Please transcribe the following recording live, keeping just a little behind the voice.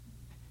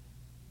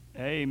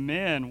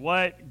Amen.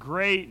 What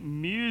great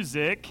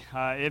music.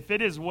 If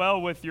it is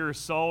well with your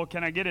soul,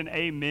 can I get an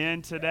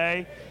amen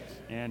today?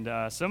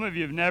 And some of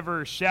you have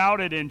never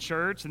shouted in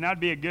church, and that would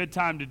be a good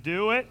time to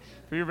do it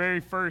for your very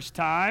first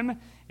time.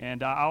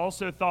 And I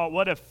also thought,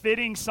 what a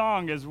fitting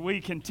song as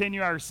we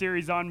continue our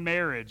series on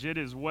marriage. It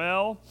is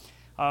well.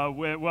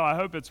 Well, I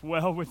hope it's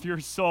well with your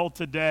soul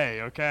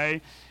today,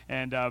 okay?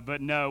 And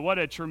but no, what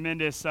a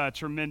tremendous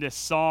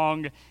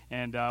song,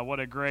 and what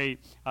a great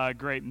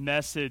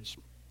message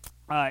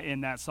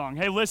in that song.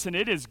 Hey, listen,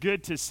 it is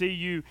good to see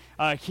you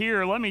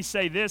here. Let me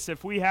say this,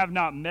 if we have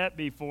not met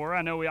before,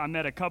 I know I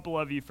met a couple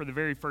of you for the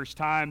very first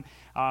time.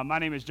 My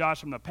name is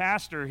Josh, I'm the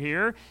pastor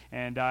here,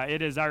 and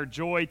it is our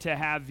joy to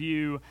have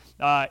you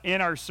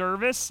in our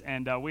service,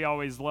 and we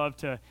always love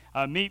to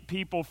meet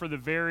people for the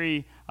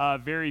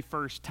very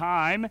first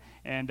time,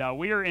 and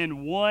we are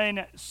in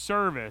one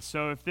service.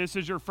 So if this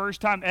is your first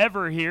time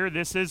ever here,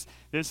 this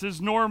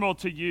is normal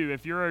to you.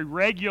 If you're a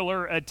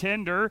regular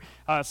attender,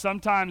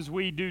 sometimes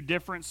we do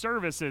different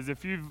services.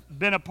 If you've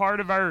been a part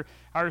of our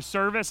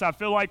service, I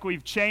feel like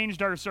we've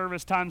changed our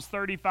service times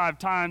 35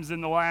 times in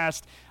the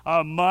last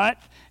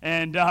month,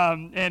 and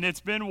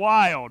it's been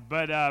wild.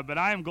 But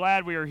I am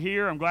glad we are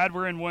here. I'm glad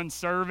we're in one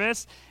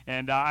service,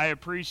 and I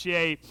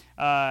appreciate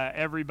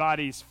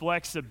everybody's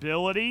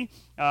flexibility.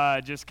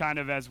 Just kind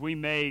of as we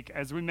make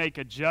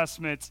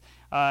adjustments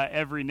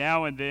every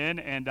now and then,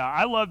 and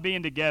I love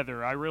being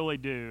together. I really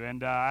do,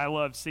 and I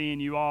love seeing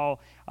you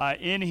all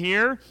in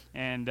here,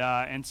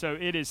 and so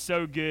it is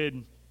so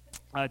good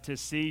to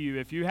see you.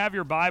 If you have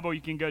your Bible,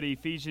 you can go to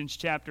Ephesians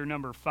chapter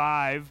number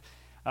 5.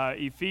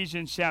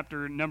 Ephesians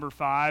chapter number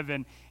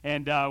 5,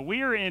 and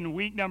we are in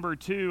week number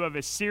 2 of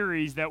a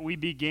series that we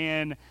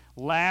began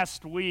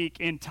last week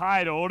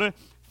entitled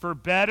 "For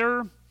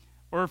Better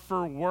or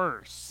for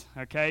Worse."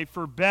 Okay,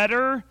 for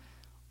better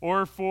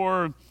or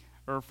for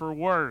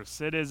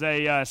worse. It is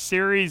a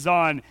series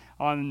on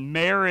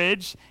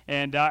marriage,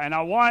 and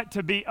I want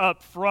to be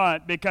up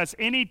front because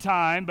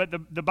anytime, but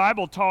the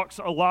Bible talks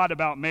a lot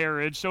about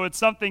marriage, so it's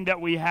something that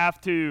we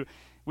have to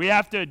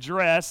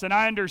address. And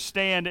I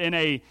understand in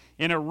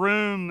a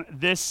room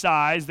this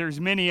size, there's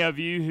many of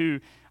you who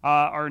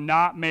are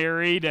not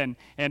married, and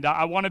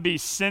I want to be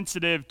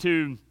sensitive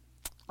to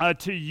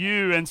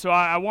you, and so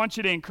I want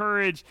you to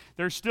encourage.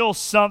 There's still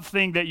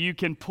something that you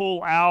can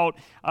pull out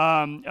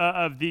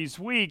of these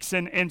weeks,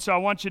 and so I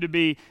want you to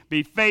be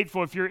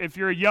faithful. If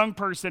you're a young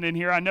person in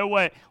here, I know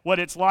what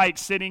it's like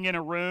sitting in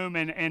a room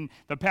and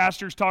the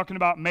pastor's talking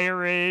about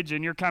marriage,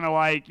 and you're kind of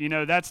like,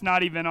 that's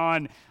not even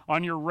on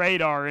your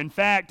radar. In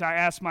fact, I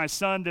asked my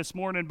son this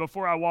morning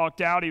before I walked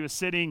out. He was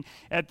sitting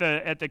at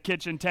the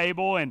kitchen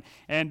table,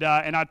 and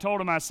I told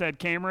him, I said,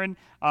 Cameron,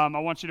 I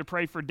want you to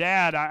pray for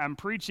Dad. I'm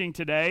preaching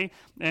today,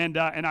 and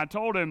I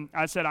told him,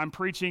 I said, I'm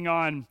preaching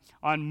on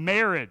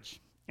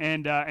marriage,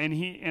 and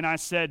I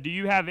said, do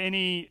you have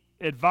any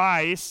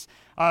advice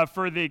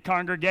for the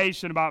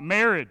congregation about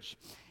marriage?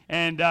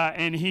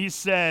 And he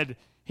said,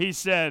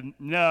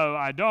 no,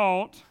 I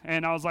don't.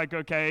 And I was like,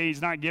 okay,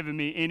 he's not giving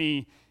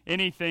me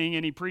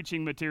any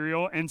preaching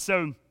material. And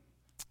so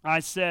I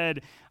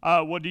said,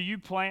 well, do you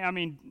plan?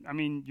 I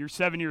mean, you're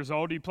 7 years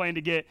old. Do you plan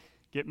to get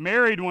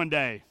married one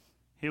day?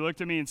 He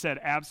looked at me and said,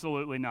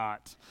 absolutely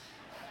not.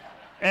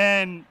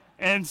 and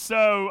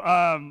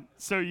so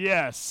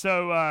yes.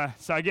 So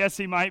I guess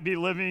he might be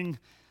living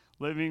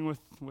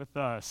with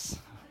us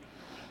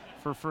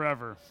for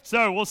forever.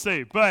 So we'll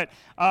see. But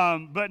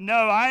no,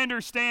 I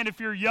understand if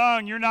you're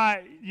young, you're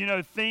not,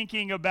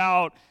 thinking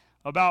about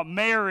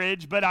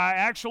marriage, but I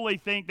actually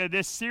think that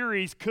this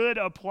series could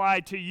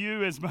apply to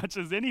you as much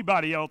as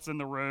anybody else in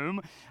the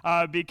room,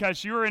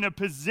 because you're in a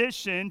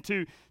position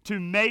to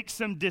make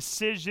some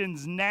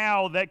decisions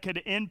now that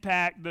could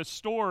impact the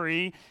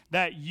story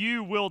that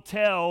you will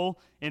tell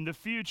in the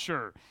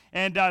future.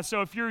 And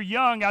so if you're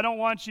young, I don't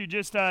want you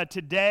just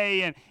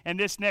today and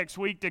this next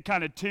week to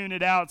kind of tune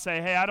it out,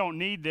 say, hey, I don't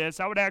need this.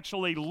 I would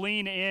actually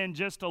lean in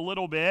just a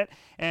little bit,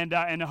 and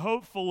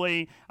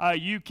hopefully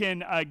you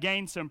can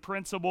gain some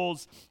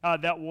principles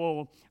that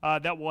will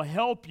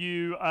help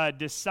you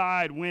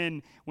decide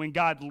when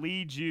God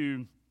leads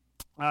you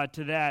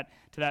to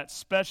that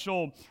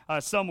special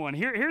someone.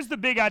 Here's the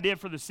big idea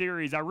for the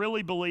series. I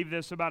really believe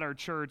this about our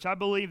church. I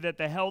believe that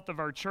the health of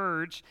our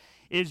church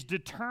is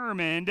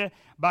determined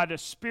by the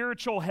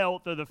spiritual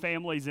health of the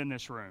families in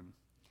this room.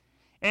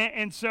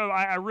 And so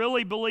I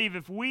really believe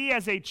if we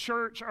as a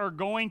church are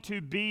going to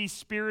be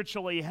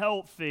spiritually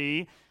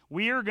healthy,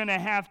 we are going to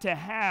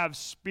have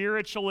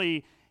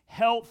spiritually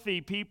healthy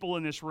people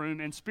in this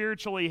room and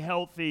spiritually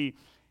healthy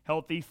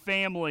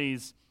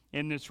families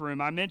in this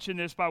room. I mentioned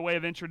this by way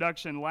of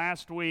introduction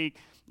last week,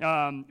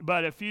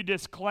 but a few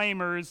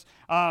disclaimers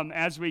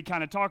as we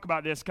kind of talk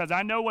about this, because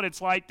I know what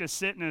it's like to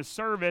sit in a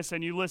service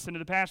and you listen to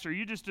the pastor.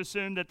 You just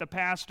assume that the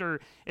pastor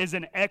is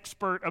an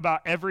expert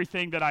about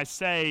everything that I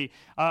say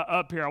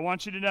up here. I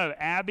want you to know,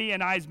 Abby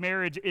and I's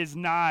marriage is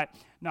not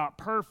not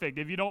perfect.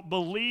 If you don't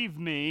believe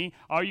me,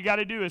 all you got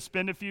to do is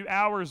spend a few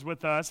hours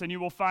with us, and you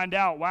will find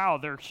out, wow,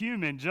 they're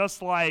human,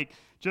 just like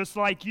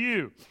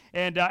you.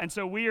 And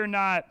so we are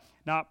not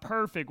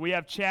perfect. We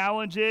have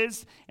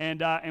challenges,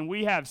 and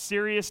we have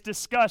serious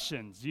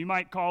discussions. You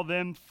might call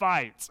them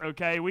fights,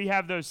 okay? We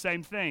have those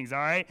same things, all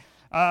right?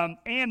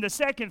 And the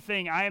second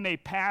thing, I am a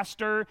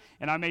pastor,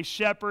 and I'm a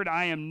shepherd.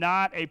 I am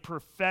not a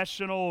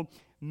professional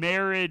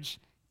marriage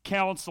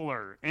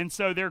counselor. And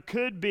so there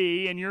could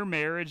be, in your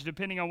marriage,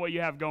 depending on what you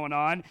have going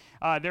on,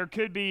 there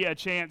could be a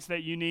chance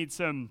that you need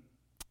some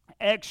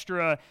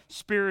extra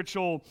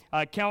spiritual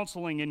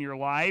counseling in your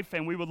life,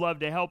 and we would love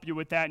to help you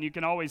with that. And you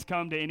can always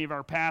come to any of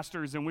our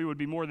pastors, and we would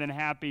be more than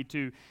happy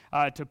to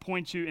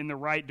point you in the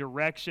right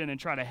direction and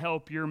try to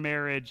help your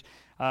marriage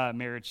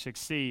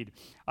succeed.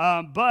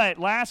 But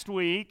last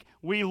week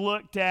we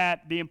looked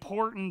at the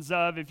importance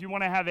of, if you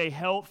want to have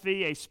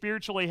a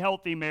spiritually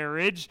healthy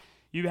marriage,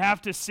 you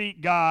have to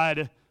seek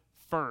God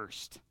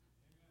first.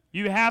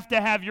 You have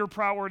to have your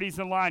priorities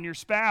in line. Your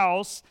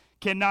spouse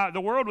cannot, the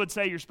world would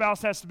say your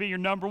spouse has to be your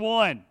number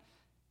one.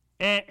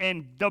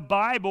 And the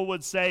Bible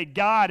would say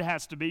God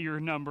has to be your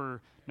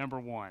number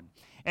one.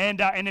 And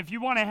if you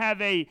want to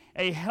have a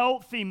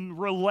healthy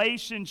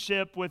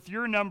relationship with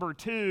your number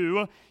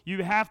two,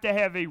 you have to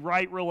have a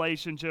right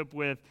relationship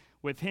with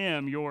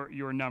him,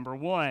 your number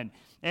one.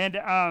 And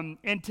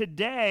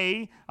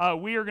today,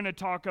 we are going to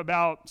talk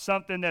about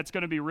something that's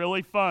going to be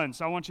really fun.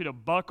 So I want you to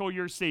buckle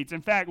your seats.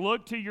 In fact,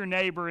 look to your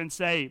neighbor and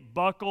say,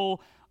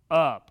 buckle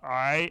up, all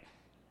right?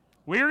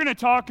 We're going to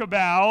talk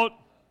about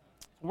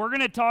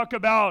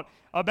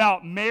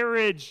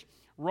marriage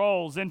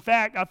roles. In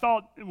fact, I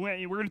thought we're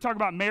going to talk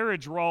about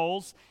marriage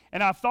roles,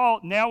 and I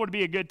thought now would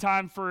be a good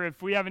time for,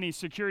 if we have any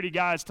security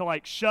guys, to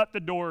shut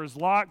the doors,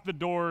 lock the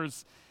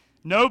doors.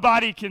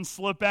 Nobody can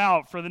slip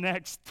out for the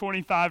next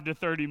 25 to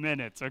 30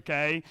 minutes,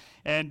 okay?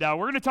 And we're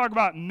going to talk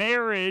about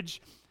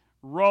marriage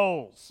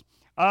roles.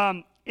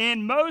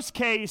 In most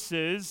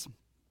cases,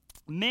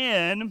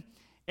 men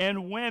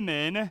and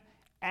women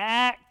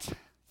act,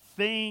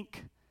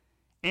 think,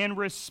 and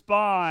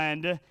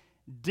respond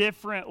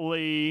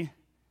differently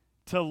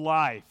to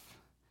life.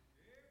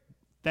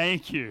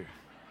 Thank you.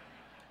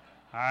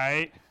 All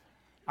right?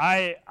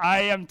 I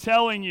am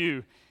telling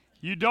you,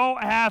 you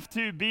don't have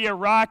to be a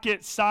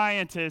rocket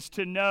scientist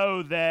to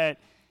know that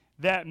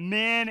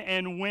men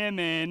and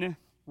women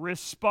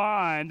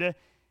respond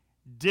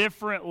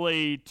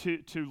differently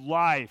to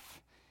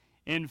life.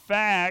 In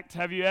fact,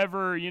 have you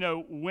ever,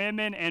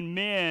 women and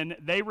men,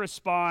 they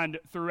respond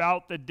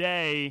throughout the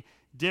day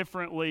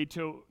differently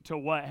to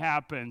what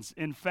happens.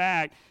 In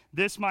fact,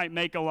 this might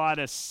make a lot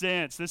of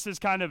sense. This is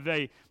I'm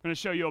going to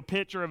show you a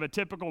picture of a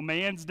typical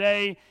man's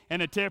day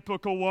and a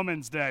typical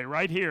woman's day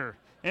right here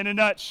in a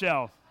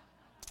nutshell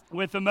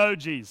with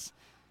emojis.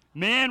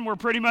 Men, we're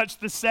pretty much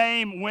the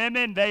same.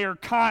 Women, they are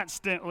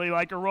constantly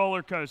like a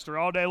roller coaster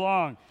all day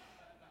long.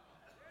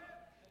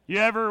 You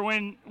ever,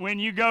 when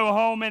you go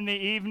home in the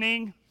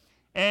evening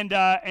and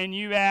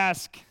you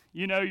ask,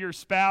 your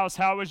spouse,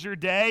 how was your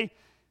day?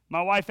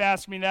 My wife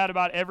asks me that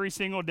about every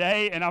single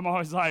day, and I'm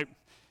always like,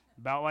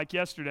 about like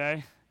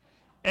yesterday.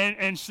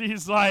 And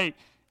she's like,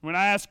 when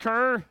I ask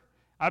her,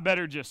 I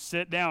better just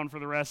sit down for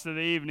the rest of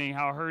the evening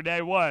how her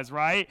day was,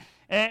 right?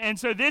 And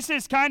so this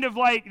is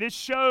this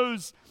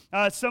shows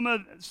some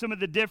of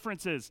the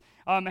differences.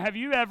 Have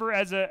you ever,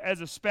 as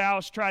a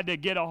spouse, tried to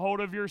get a hold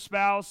of your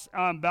spouse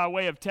by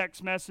way of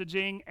text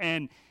messaging?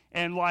 And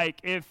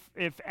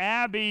if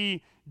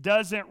Abby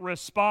doesn't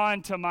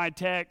respond to my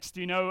text,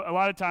 a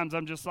lot of times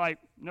I'm just like,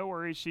 no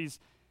worries, she's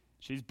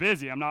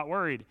busy, I'm not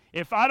worried.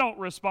 If I don't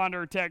respond to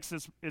her text,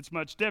 it's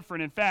much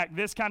different. In fact,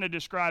 this kind of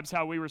describes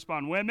how we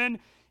respond. Women,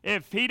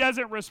 if he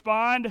doesn't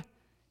respond,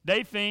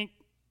 they think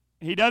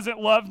he doesn't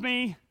love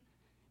me,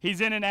 he's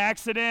in an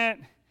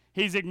accident,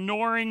 he's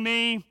ignoring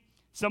me,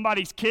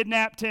 somebody's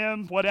kidnapped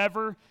him,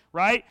 whatever,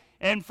 right?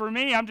 And for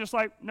me, I'm just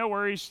like, no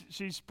worries,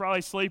 she's probably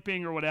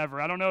sleeping or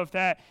whatever. I don't know if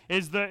that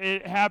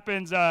it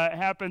happens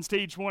to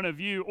each one of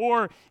you,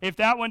 or if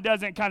that one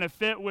doesn't kind of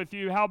fit with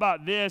you. How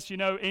about this?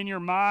 In your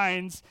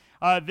minds,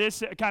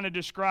 this kind of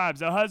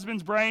describes a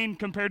husband's brain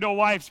compared to a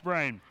wife's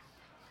brain.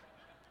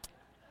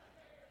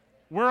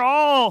 We're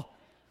all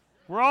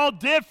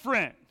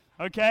different,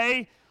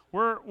 okay?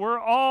 We're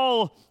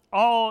all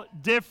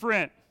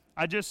different.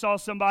 I just saw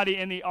somebody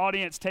in the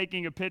audience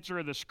taking a picture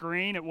of the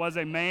screen. It was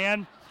a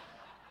man.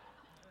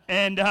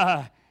 And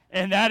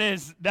that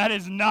is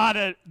not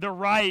the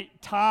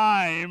right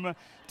time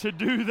to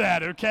do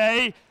that,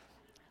 okay?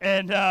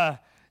 And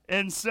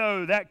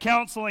so that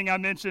counseling I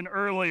mentioned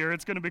earlier,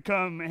 it's going to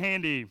become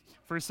handy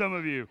for some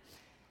of you.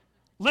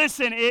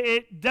 Listen,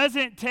 it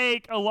doesn't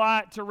take a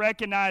lot to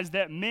recognize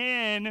that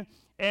men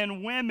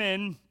and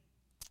women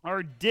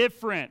are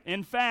different.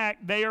 In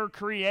fact, they are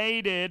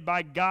created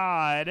by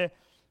God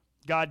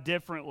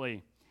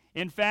differently.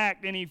 In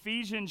fact, in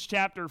Ephesians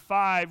chapter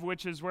 5,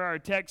 which is where our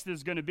text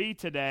is going to be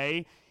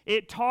today,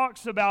 it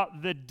talks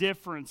about the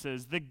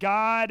differences, the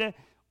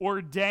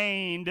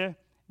God-ordained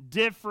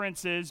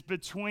differences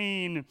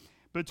between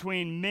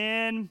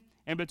men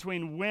and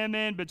between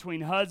women,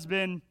 between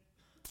husband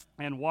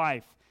and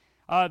wife.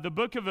 The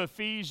book of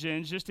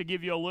Ephesians, just to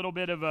give you a little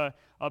bit of a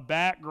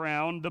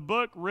background, the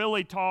book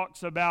really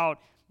talks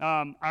about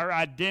our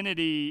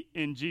identity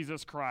in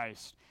Jesus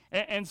Christ.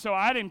 And so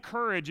I'd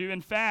encourage you,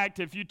 in fact,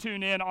 if you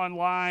tune in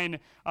online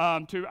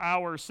to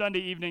our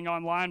Sunday evening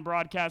online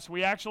broadcast,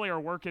 we actually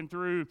are working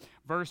through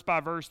verse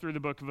by verse through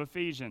the book of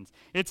Ephesians.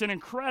 It's an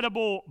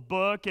incredible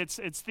book. It's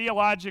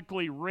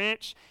theologically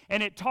rich,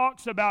 and it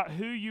talks about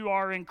who you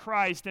are in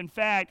Christ. In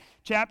fact,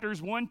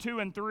 chapters 1, 2,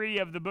 and 3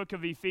 of the book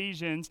of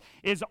Ephesians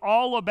is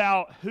all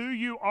about who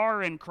you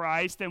are in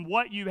Christ and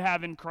what you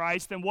have in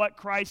Christ and what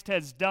Christ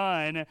has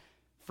done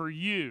for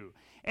you.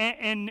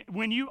 And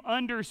when you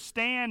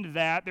understand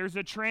that, there's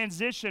a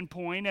transition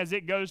point as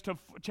it goes to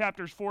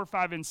chapters 4,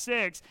 5, and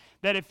 6,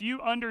 that if you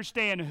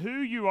understand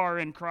who you are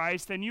in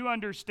Christ and you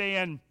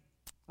understand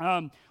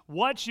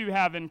what you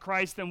have in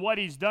Christ and what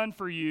He's done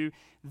for you,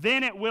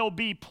 then it will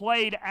be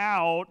played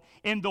out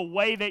in the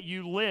way that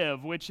you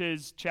live, which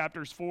is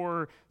chapters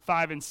 4,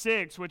 5, and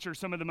 6, which are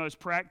some of the most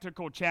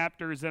practical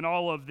chapters in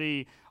all of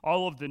the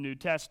New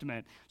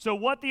Testament. So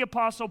what the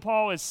Apostle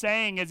Paul is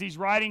saying as he's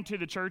writing to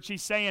the church,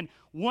 he's saying,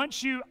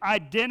 once you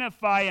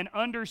identify and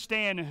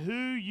understand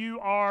who you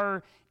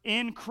are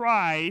in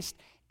Christ,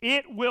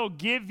 it will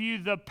give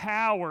you the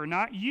power,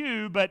 not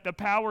you, but the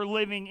power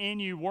living in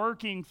you,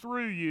 working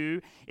through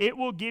you. It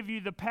will give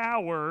you the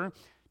power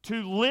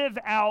to live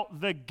out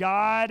the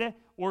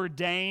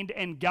God-ordained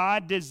and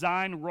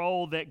God-designed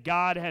role that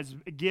God has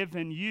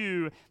given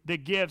you the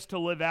gifts to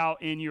live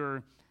out in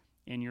your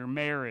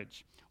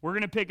marriage. We're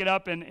going to pick it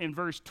up in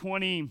verse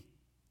 22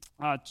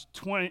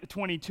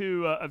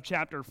 of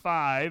chapter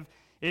 5.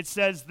 It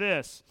says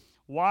this,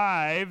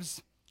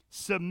 "Wives,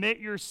 submit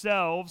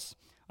yourselves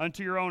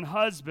unto your own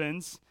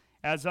husbands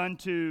as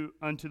unto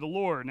the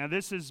Lord." Now,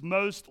 this is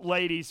most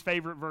ladies'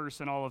 favorite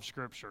verse in all of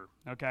Scripture,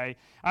 okay?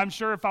 I'm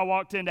sure if I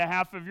walked into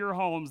half of your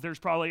homes, there's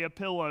probably a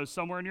pillow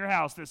somewhere in your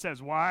house that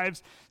says,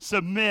 "Wives,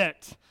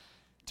 submit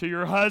to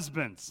your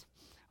husbands."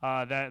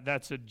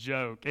 That's a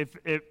joke.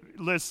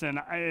 Listen,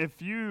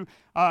 if you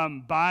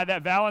buy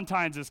that,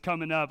 Valentine's is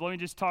coming up. Let me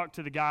just talk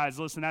to the guys.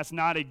 Listen, that's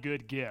not a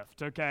good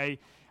gift, okay?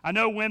 I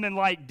know women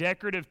like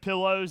decorative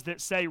pillows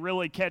that say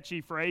really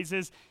catchy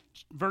phrases.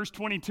 Verse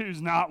 22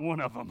 is not one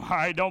of them, all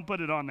right? Don't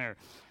put it on there.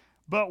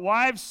 But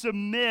wives,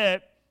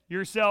 submit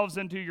yourselves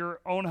unto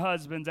your own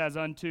husbands as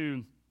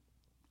unto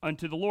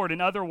the Lord. In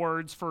other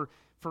words, for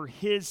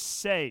His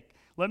sake.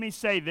 Let me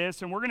say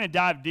this, and we're going to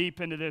dive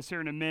deep into this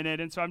here in a minute,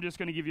 and so I'm just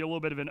going to give you a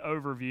little bit of an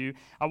overview.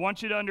 I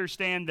want you to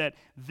understand that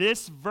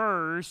this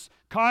verse,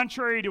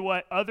 contrary to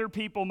what other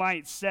people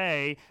might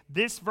say,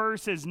 this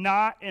verse is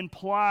not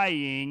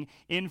implying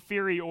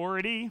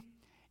inferiority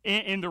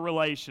in the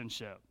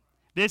relationship.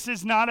 This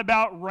is not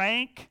about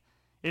rank.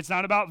 It's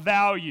not about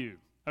value,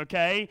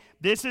 okay?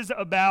 This is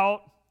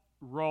about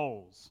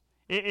roles.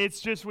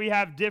 It's just we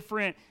have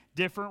different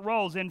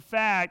roles. In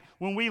fact,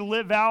 when we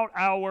live out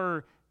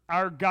our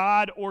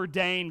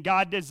God-ordained,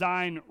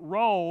 God-designed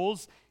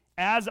roles,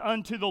 as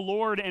unto the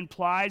Lord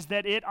implies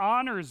that it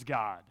honors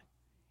God.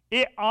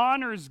 It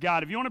honors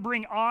God. If you want to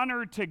bring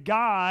honor to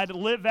God,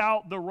 live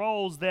out the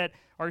roles that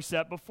are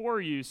set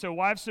before you. So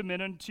wives,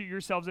 submit unto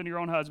yourselves and your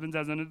own husbands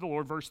as unto the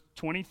Lord. Verse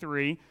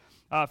 23,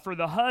 for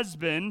the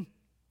husband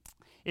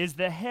is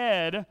the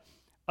head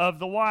of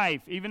the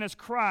wife, even as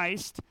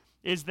Christ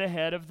is the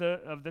head of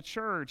the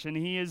church, and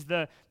He is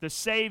the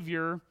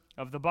Savior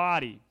of the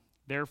body.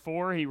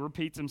 Therefore, he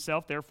repeats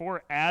himself,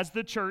 therefore, as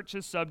the church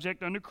is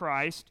subject unto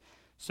Christ,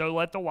 so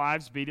let the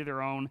wives be to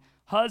their own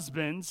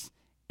husbands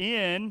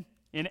in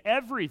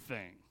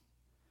everything.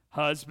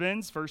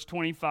 Husbands, verse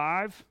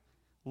 25,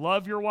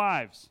 love your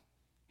wives.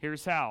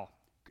 Here's how.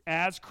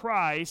 As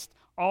Christ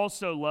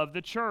also loved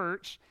the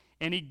church,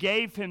 and He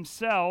gave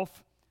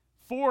Himself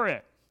for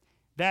it,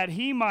 that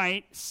He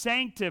might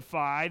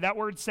sanctify. That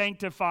word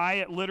sanctify,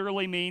 it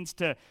literally means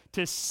to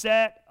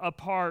set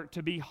apart,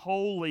 to be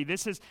holy.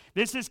 This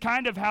is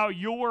kind of how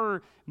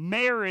your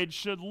marriage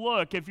should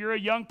look. If you're a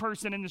young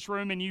person in this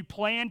room and you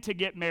plan to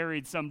get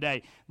married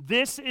someday,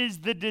 this is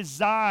the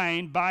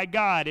design by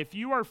God. If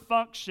you are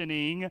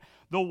functioning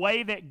the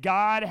way that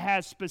God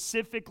has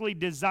specifically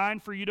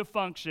designed for you to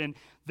function,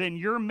 then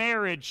your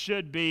marriage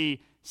should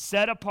be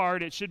set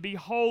apart. It should be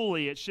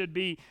holy. It should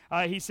be,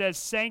 he says,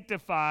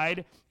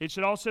 sanctified. It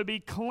should also be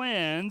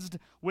cleansed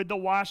with the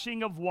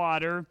washing of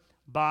water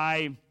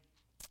by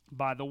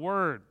the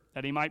word,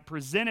 that He might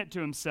present it to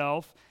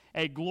Himself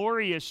a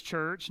glorious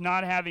church,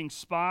 not having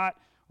spot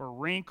or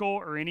wrinkle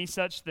or any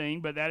such thing,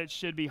 but that it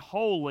should be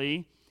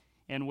holy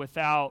and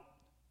without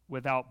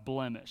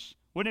blemish.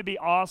 Wouldn't it be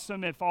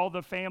awesome if all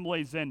the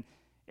families in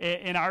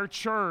our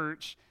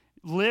church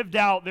lived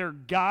out their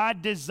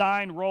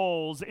God-designed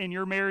roles in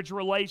your marriage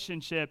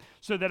relationship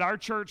so that our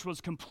church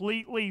was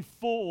completely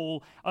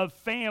full of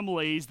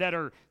families that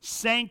are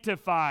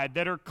sanctified,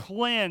 that are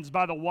cleansed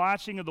by the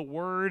washing of the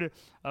Word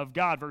of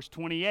God. Verse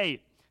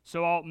 28,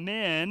 so ought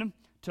men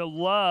to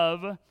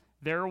love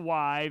their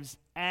wives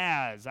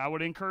as. I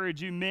would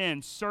encourage you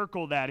men,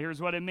 circle that.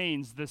 Here's what it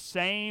means. The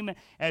same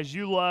as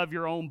you love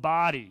your own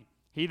body.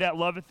 He that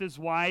loveth his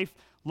wife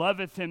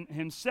loveth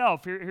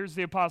himself. Here's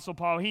the Apostle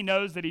Paul. He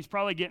knows that he's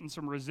probably getting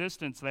some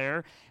resistance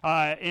there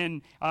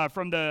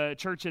from the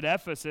church at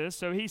Ephesus.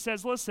 So he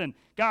says, listen,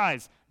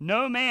 guys,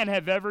 no man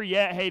have ever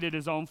yet hated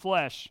his own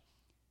flesh.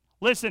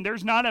 Listen,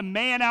 there's not a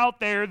man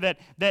out there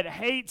that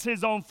hates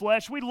his own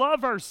flesh. We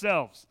love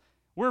ourselves.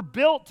 We're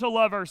built to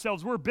love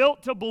ourselves. We're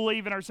built to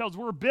believe in ourselves.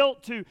 We're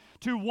built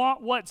to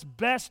want what's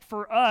best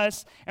for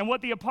us. And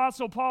what the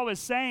Apostle Paul is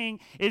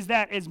saying is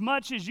that as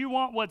much as you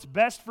want what's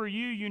best for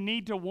you, you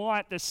need to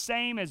want the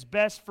same as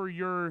best for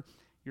your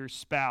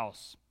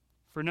spouse.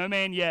 For no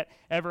man yet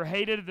ever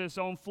hated his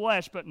own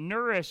flesh, but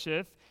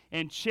nourisheth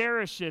and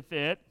cherisheth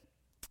it,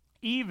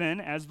 even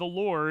as the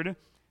Lord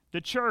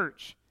the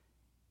church.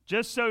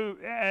 Just so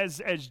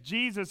as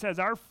Jesus, as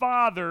our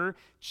Father,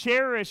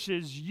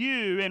 cherishes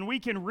you, and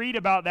we can read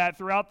about that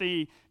throughout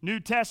the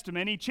New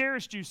Testament. He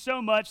cherished you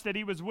so much that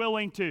he was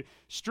willing to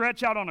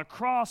stretch out on a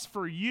cross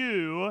for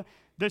you.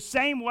 The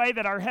same way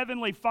that our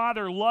Heavenly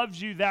Father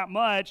loves you that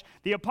much,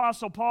 the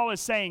Apostle Paul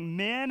is saying,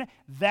 men,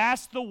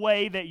 that's the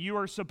way that you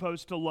are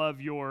supposed to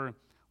love your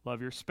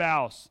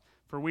spouse.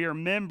 For we are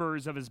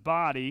members of his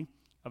body,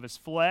 of his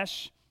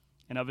flesh,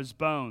 and of his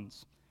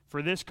bones.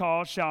 For this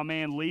cause shall a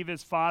man leave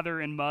his father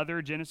and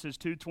mother, Genesis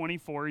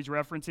 2:24, he's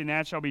referencing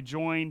that, shall be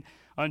joined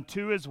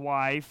unto his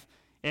wife,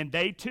 and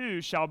they two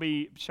shall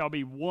be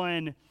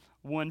one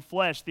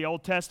flesh. The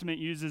Old Testament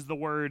uses the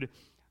word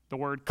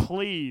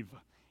cleave.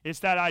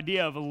 It's that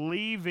idea of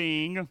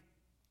leaving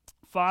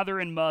father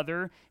and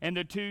mother, and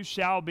the two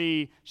shall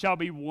be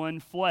one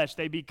flesh.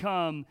 They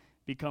become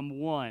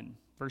one.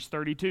 Verse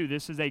 32,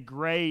 this is a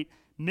great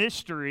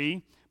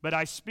mystery, but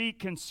I speak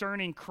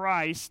concerning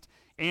Christ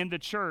and the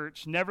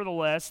church.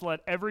 Nevertheless,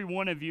 let every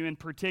one of you in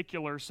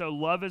particular so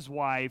love his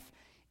wife,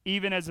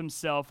 even as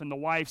himself, and the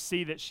wife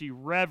see that she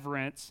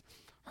reverence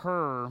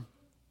her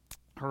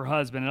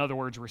husband. In other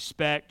words,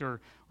 respect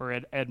or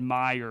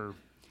admire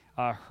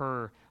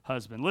her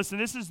husband. Listen,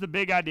 this is the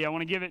big idea. I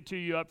want to give it to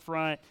you up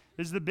front.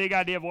 This is the big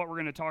idea of what we're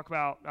going to talk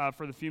about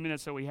for the few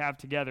minutes that we have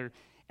together.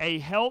 A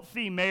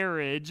healthy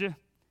marriage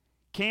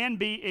can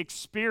be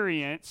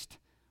experienced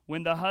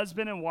when the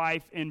husband and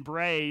wife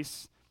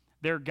embrace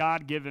their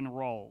God-given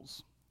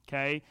roles,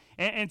 okay?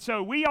 And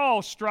so we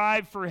all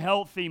strive for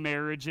healthy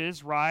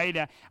marriages,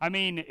 right? I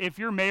mean, if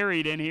you're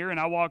married in here and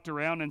I walked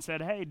around and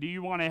said, hey, do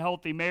you want a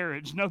healthy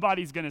marriage?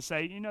 Nobody's going to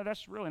say,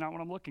 that's really not what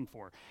I'm looking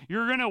for.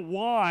 You're going to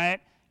want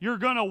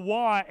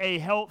a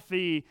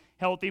healthy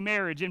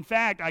marriage. In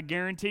fact, I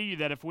guarantee you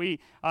that if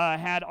we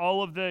had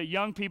all of the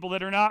young people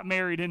that are not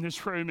married in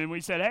this room and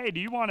we said, hey,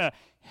 do you want a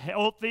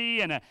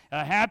healthy and a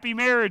happy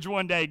marriage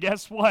one day?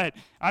 Guess what?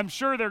 I'm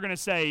sure they're going to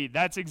say,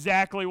 that's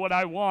exactly what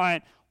I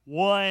want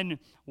one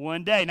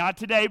day. Not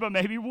today, but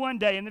maybe one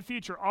day in the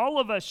future. All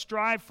of us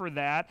strive for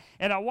that,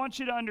 and I want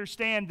you to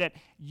understand that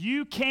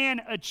you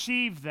can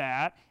achieve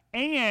that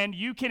and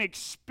you can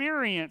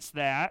experience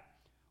that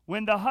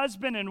when the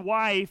husband and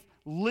wife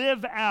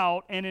live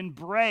out and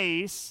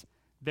embrace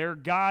their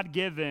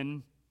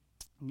God-given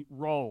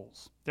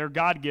roles. Their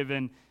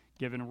God-given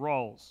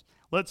roles.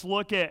 Let's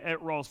look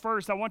at roles.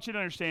 First, I want you to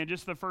understand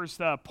just the first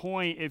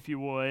point, if you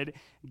would.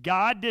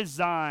 God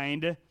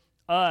designed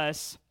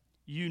us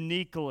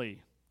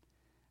uniquely.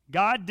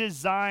 God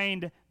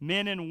designed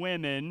men and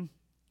women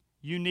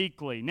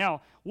uniquely.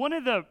 Now, one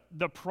of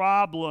the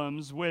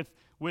problems with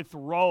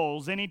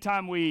roles,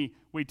 anytime we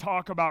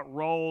talk about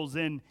roles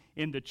in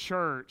the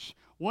church,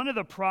 one of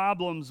the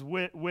problems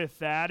with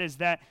that is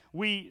that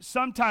we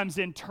sometimes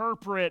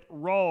interpret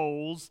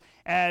roles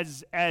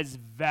as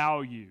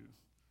value.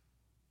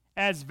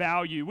 As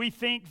value. We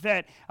think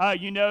that,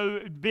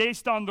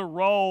 based on the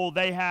role,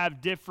 they have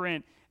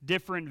different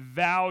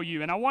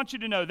value. And I want you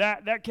to know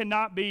that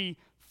cannot be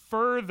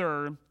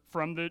further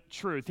from the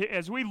truth.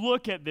 As we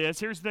look at this,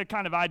 here's the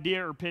kind of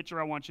idea or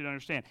picture I want you to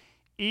understand.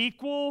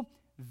 Equal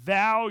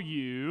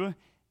value,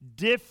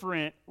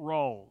 different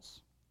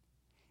roles.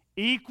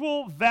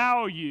 Equal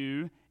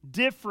value,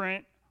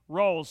 different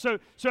roles. So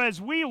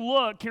as we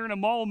look here in a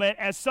moment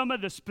at some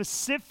of the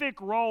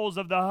specific roles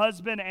of the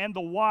husband and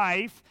the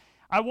wife,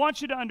 I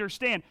want you to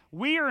understand,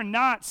 we are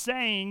not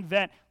saying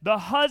that the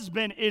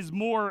husband is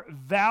more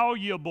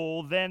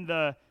valuable than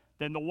the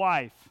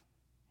wife.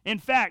 In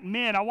fact,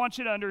 men, I want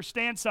you to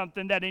understand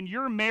something, that in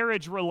your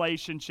marriage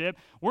relationship,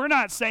 we're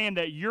not saying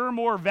that you're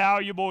more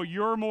valuable,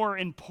 you're more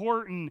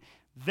important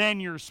than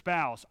your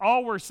spouse.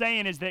 All we're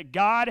saying is that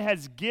God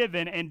has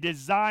given and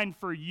designed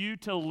for you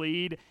to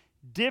lead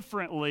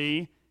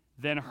differently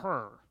than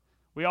her.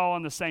 We all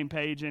on the same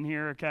page in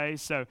here, okay?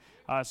 So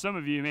some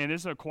of you, man,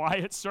 this is a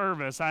quiet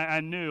service. I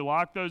knew.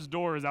 Lock those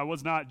doors. I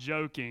was not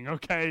joking,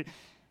 okay?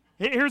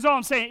 Here's all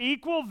I'm saying.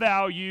 Equal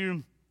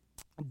value,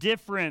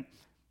 different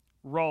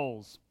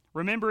roles.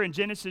 Remember in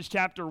Genesis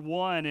chapter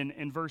 1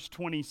 and verse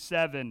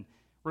 27,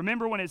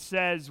 remember when it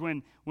says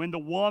when the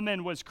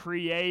woman was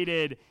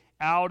created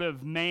out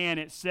of man,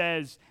 it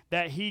says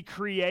that he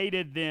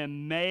created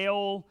them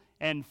male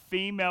and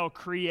female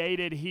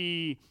created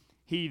he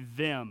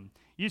them.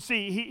 You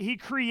see, he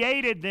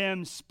created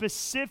them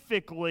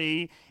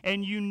specifically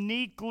and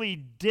uniquely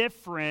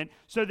different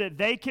so that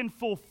they can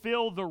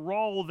fulfill the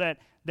role that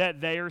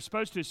they are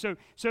supposed to. So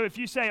if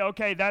you say,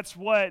 okay, that's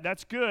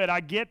good,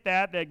 I get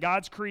that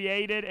God's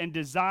created and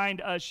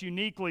designed us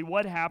uniquely.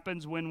 What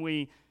happens when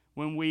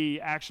we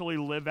actually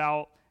live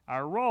out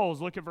our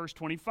roles? Look at verse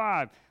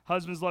 25.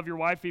 Husbands, love your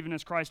wife, even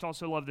as Christ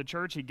also loved the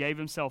church. He gave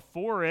himself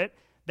for it,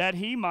 that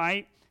he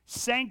might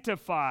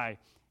sanctify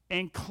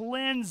and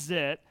cleanse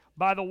it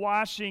by the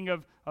washing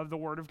of the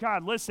Word of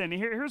God. Listen,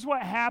 here's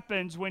what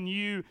happens when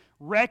you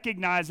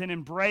recognize and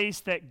embrace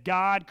that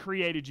God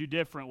created you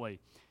differently.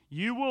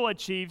 You will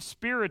achieve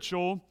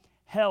spiritual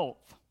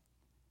health.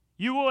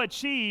 You will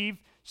achieve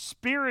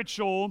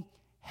spiritual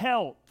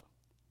health.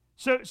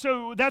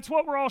 So that's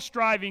what we're all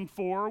striving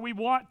for. We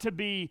want to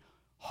be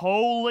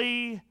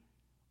holy.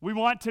 We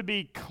want to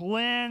be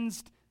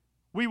cleansed.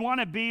 We want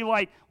to be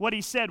like what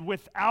he said,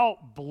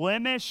 without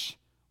blemish,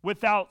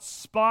 without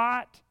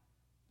spot.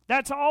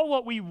 That's all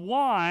what we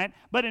want,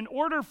 but in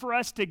order for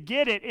us to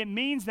get it, it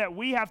means that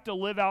we have to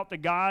live out the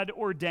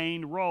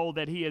God-ordained role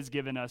that he has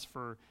given us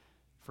for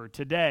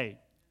today.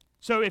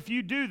 So if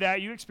you do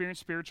that, you experience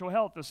spiritual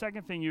health. The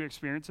second thing you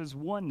experience is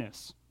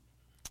oneness.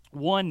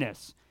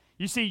 Oneness.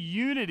 You see,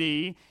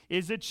 unity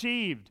is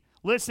achieved.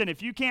 Listen,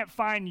 if you can't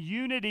find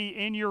unity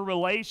in your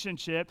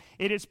relationship,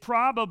 it is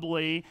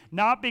probably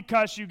not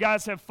because you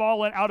guys have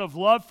fallen out of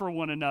love for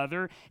one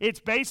another. It's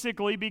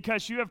basically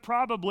because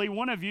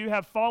one of you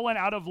have fallen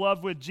out of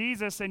love with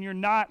Jesus and you're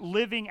not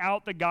living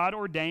out the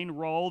God-ordained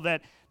role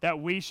that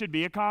we should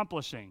be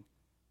accomplishing.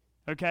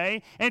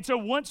 Okay? And so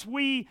once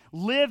we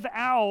live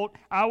out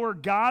our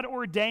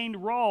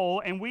God-ordained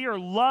role and we are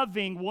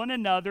loving one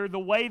another the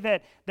way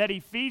that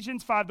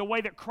Ephesians 5, the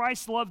way that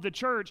Christ loved the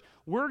church,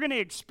 we're going to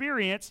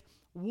experience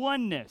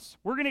oneness.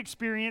 We're going to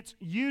experience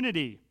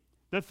unity.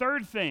 The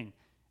third thing,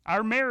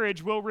 our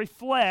marriage will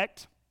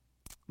reflect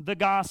the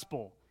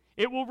gospel.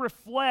 It will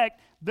reflect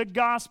the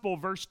gospel,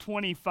 verse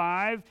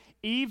 25,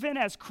 even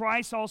as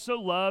Christ also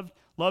loved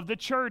the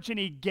church and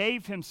he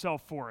gave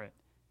himself for it.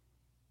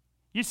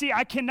 You see,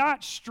 I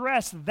cannot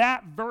stress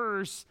that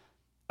verse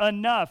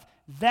enough.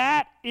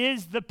 That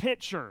is the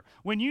picture.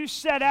 When you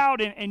set out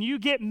and you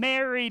get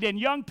married, and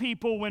young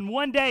people, when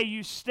one day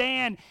you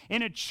stand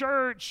in a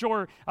church,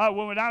 or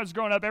when I was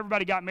growing up,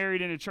 everybody got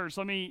married in a church.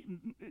 Let me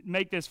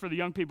make this for the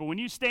young people. When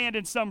you stand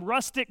in some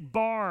rustic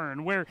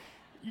barn where,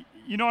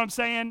 you know what I'm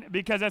saying?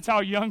 Because that's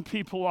how young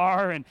people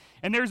are. And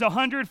there's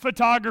 100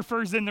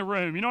 photographers in the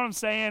room. You know what I'm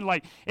saying?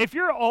 Like, if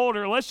you're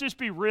older, let's just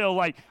be real.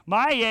 Like,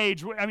 my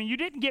age, I mean, you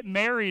didn't get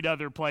married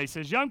other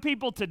places. Young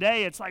people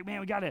today, it's like,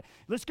 man,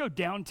 let's go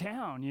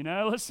downtown, you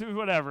know? Let's do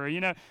whatever, you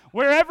know?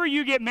 Wherever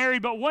you get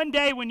married. But one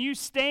day when you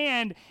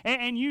stand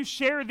and you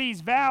share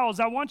these vows,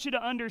 I want you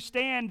to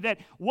understand that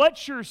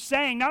what you're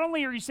saying, not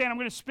only are you saying, I'm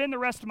going to spend the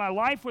rest of my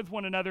life with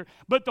one another,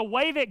 but the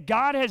way that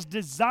God has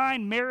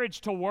designed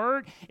marriage to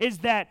work is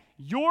that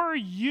your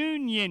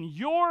union,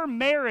 your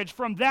marriage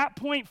from that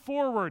point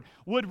forward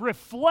would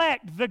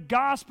reflect the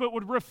gospel,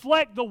 would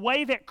reflect the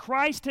way that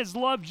Christ has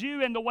loved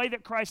you and the way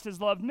that Christ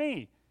has loved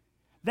me.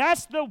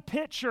 That's the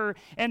picture,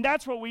 and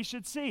that's what we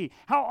should see.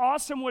 How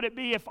awesome would it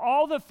be if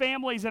all the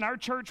families in our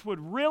church would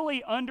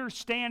really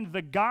understand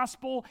the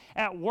gospel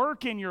at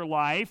work in your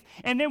life,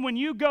 and then when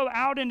you go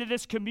out into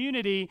this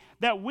community,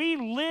 that we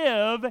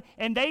live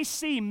and they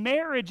see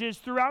marriages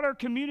throughout our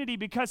community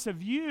because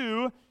of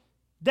you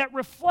that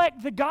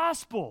reflect the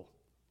gospel.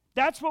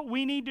 That's what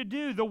we need to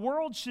do. The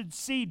world should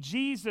see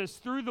Jesus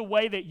through the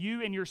way that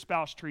you and your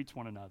spouse treats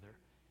one another.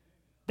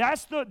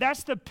 That's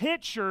the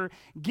picture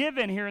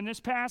given here in this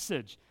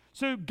passage.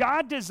 So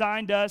God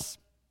designed us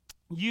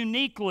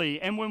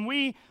uniquely, and when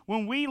we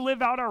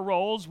live out our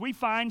roles, we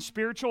find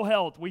spiritual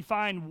health, we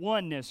find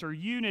oneness or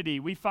unity,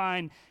 we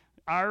find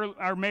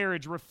our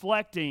marriage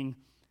reflecting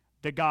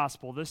the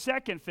gospel. The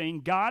second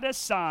thing, God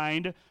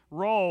assigned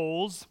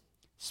roles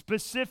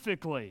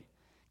specifically.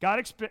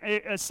 God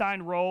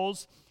assigned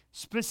roles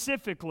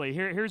specifically.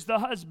 Here's the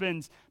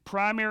husband's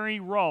primary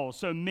role.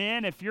 So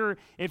men, if you're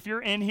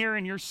in here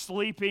and you're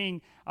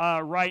sleeping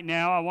right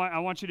now, I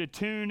want you to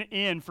tune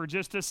in for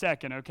just a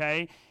second,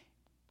 okay?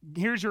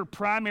 Here's your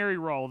primary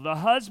role. The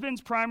husband's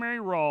primary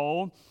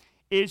role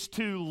is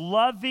to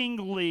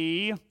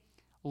lovingly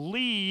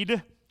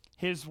lead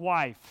his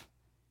wife.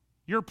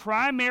 Your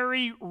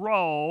primary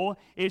role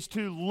is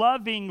to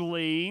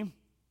lovingly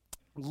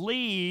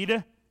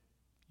lead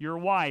your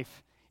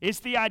wife. It's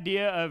the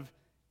idea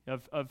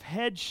of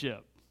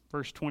headship.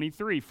 Verse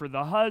 23, for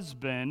the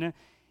husband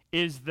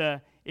is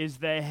the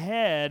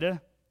head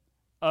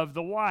of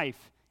the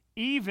wife,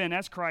 even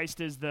as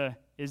Christ is the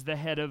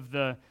head of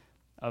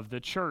the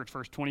church.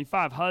 Verse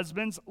 25,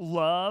 husbands,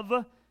 love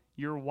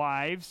your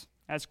wives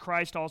as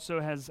Christ also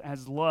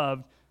has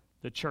loved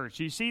the church.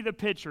 You see the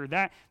picture.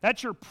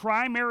 That's your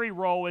primary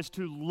role, is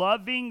to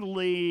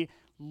lovingly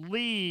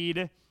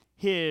lead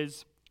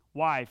his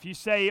wife. You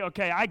say,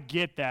 okay, I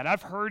get that.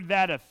 I've heard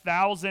that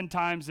 1,000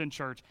 times in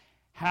church.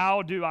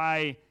 How do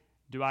I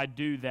do I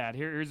do that?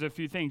 Here's a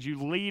few things. You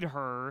lead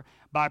her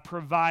by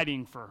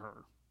providing for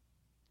her.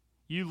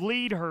 You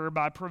lead her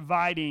by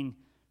providing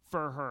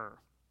for her.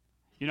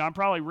 You know, I'm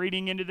probably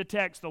reading into the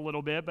text a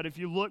little bit, but if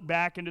you look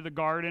back into the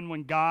garden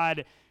when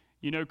God,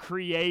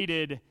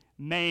 created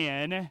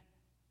man,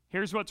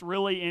 here's what's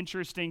really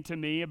interesting to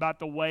me about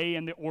the way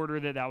and the order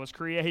that was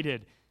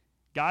created.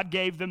 God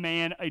gave the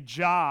man a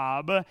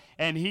job,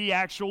 and he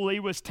actually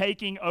was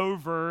taking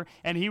over,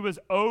 and he was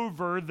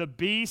over the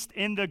beast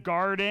in the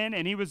garden,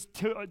 and he was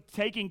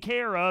taking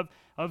care of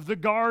the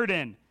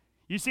garden.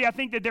 You see, I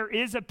think that there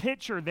is a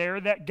picture there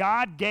that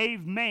God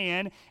gave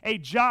man a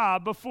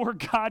job before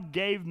God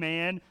gave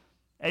man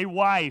a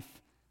wife.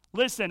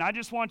 Listen, I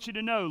just want you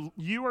to know,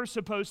 you are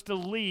supposed to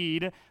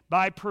lead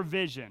by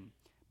provision,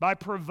 by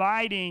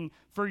providing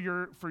for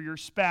your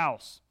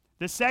spouse.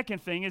 The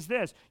second thing is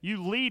this: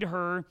 you lead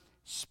her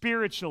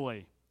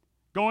spiritually.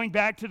 Going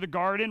back to the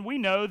garden, we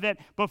know that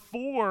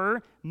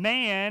before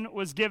man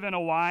was given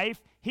a wife,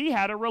 he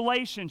had a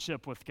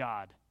relationship with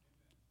God.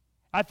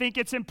 I think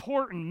it's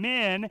important,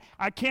 men,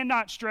 I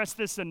cannot stress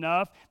this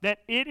enough, that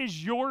it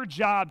is your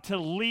job to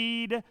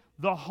lead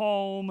the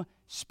home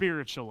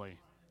spiritually.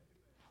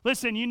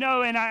 Listen,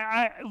 and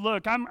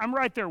I'm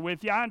right there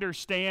with you. I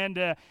understand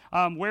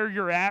where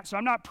you're at, so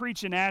I'm not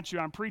preaching at you.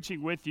 I'm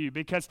preaching with you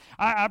because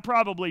I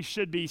probably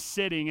should be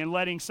sitting and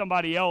letting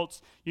somebody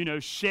else,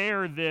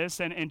 share this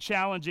and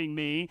challenging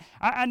me.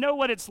 I know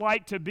what it's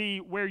like to be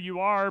where you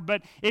are,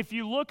 but if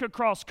you look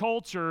across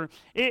culture,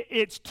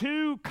 it's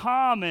too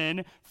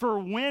common for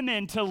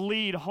women to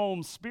lead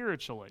homes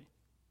spiritually.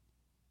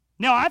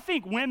 Now, I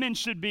think women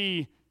should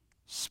be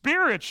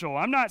spiritual.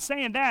 I'm not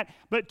saying that,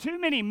 but too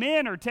many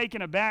men are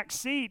taking a back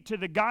seat to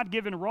the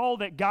God-given role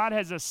that God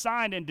has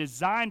assigned and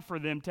designed for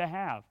them to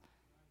have.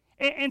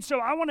 And so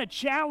I want to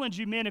challenge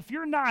you, men, if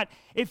you're not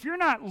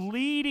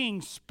leading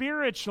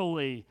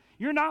spiritually,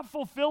 you're not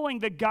fulfilling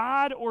the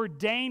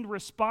God-ordained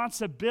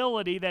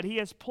responsibility that He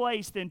has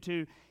placed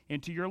into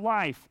your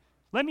life.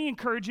 Let me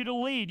encourage you to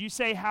lead. You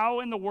say, how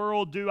in the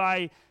world do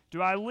I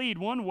lead?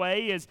 One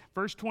way is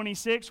verse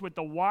 26, with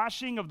the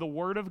washing of the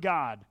Word of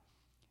God.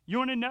 You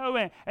want to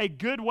know a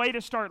good way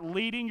to start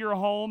leading your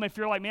home? If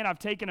you're like, man, I've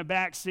taken a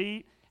back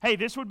seat, hey,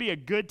 this would be a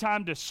good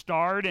time to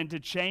start and to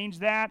change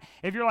that.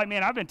 If you're like,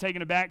 man, I've been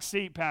taking a back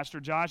seat, Pastor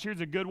Josh,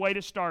 here's a good way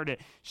to start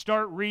it.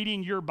 Start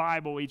reading your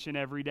Bible each and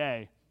every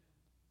day.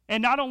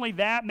 And not only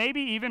that, maybe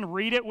even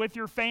read it with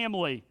your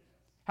family.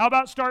 How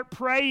about start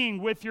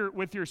praying with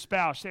your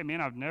spouse? Say,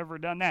 man, I've never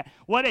done that.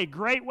 What a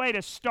great way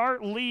to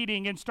start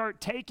leading and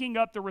start taking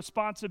up the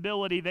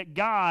responsibility that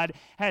God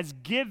has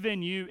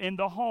given you in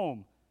the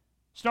home.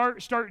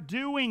 Start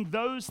doing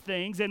those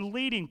things and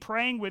leading,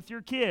 praying with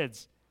your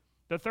kids.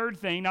 The third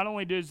thing, not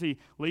only does he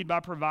lead by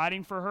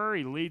providing for her,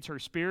 he leads her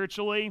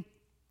spiritually,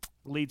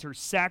 leads her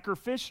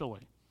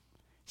sacrificially.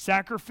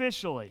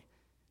 Sacrificially.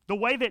 The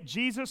way that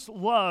Jesus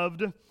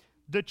loved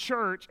the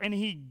church and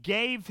he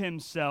gave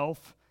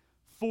himself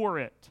for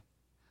it.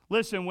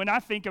 Listen, when I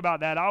think about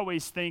that, I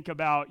always think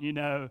about,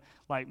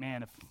 like,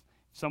 man, if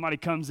somebody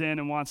comes in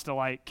and wants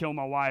to, kill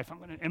my wife,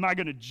 am I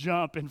going to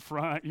jump in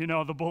front,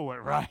 of the bullet,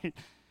 right?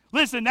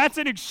 Listen, that's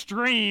an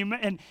extreme,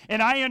 and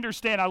I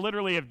understand. I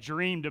literally have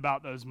dreamed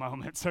about those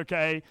moments,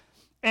 okay?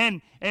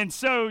 And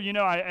so,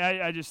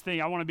 I just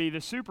think I want to be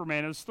the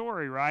Superman of the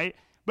story, right?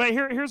 But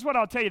here's what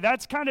I'll tell you.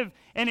 That's kind of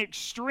an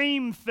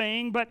extreme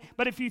thing, but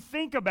if you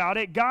think about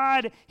it,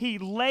 God, He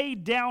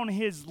laid down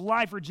His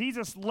life, or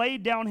Jesus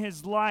laid down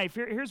His life.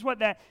 Here's what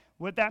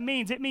that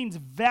means. It means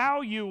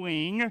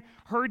valuing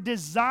her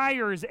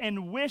desires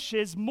and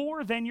wishes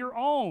more than your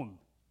own.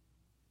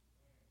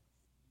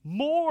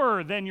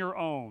 More than your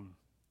own.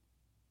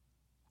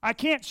 I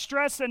can't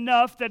stress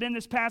enough that in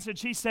this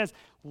passage he says,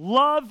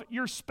 love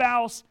your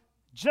spouse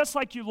just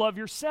like you love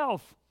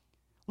yourself.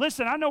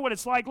 Listen, I know what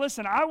it's like.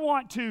 Listen, I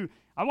want to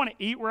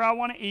eat where I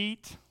want to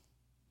eat.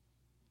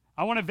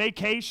 I want a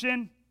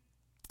vacation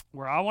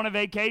where I want a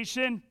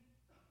vacation.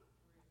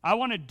 I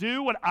want to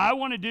do what I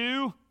want to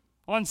do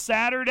on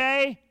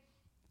Saturday.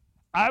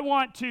 I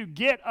want to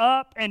get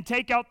up and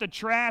take out the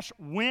trash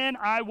when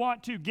I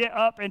want to get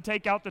up and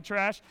take out the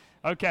trash.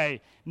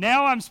 Okay,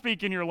 now I'm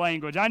speaking your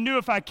language. I knew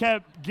if I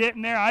kept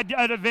getting there,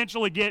 I'd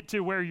eventually get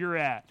to where you're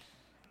at.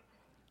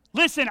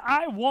 Listen,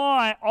 I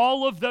want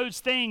all of those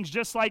things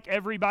just like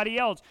everybody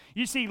else.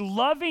 You see,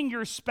 loving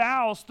your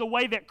spouse the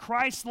way that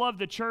Christ loved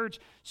the church,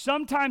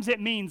 sometimes it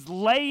means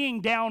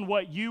laying down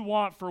what you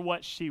want for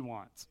what she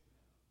wants.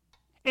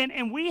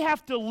 And we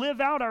have to live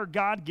out our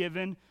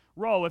God-given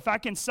role. If I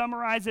can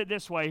summarize it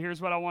this way,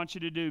 here's what I want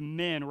you to do.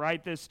 Men,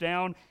 write this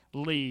down.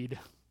 Lead.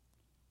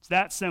 It's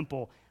that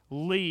simple.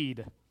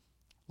 Lead.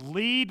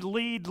 Lead,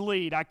 lead,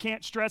 lead. I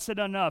can't stress it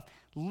enough.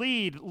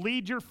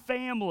 Lead your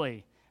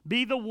family.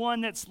 Be the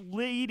one that's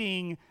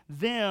leading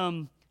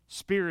them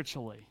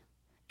spiritually.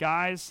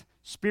 Guys,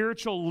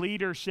 spiritual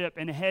leadership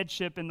and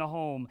headship in the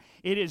home,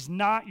 it is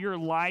not your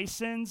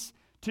license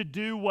to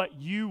do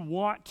what you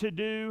want to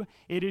do.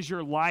 It is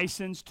your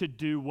license to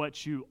do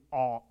what you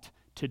ought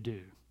to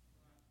do.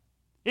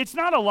 It's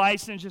not a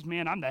license, just,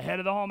 man, I'm the head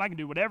of the home. I can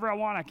do whatever I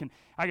want.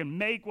 I can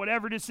make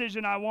whatever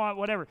decision I want,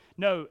 whatever.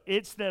 No,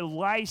 it's the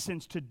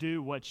license to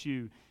do what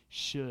you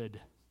should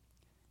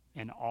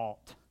and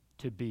ought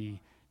to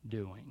be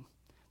doing.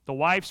 The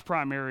wife's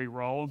primary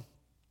role,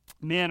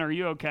 men, are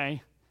you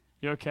okay?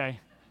 You okay?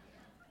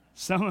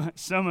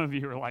 Some of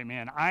you are like,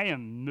 man, I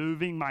am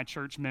moving my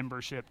church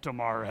membership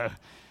tomorrow.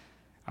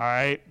 All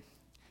right?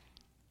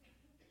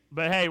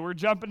 But hey, we're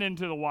jumping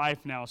into the wife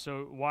now.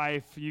 So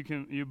wife,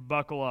 you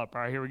buckle up.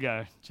 All right, here we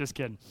go. Just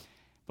kidding.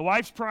 The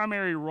wife's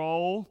primary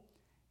role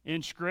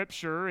in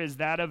Scripture is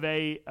that of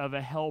a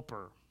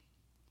helper.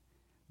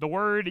 The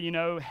word,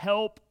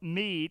 help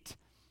meet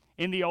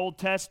in the Old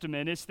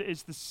Testament, it's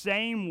the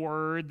same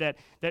word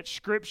that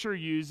Scripture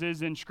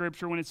uses in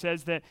Scripture when it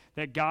says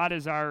that God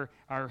is our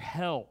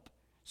help.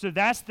 So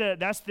that's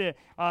the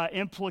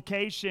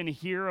implication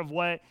here of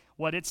what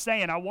it's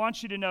saying. I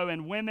want you to know,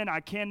 and women, I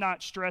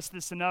cannot stress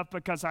this enough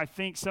because I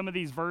think some of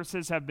these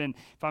verses have been,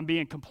 if I'm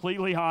being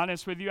completely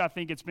honest with you, I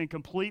think it's been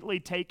completely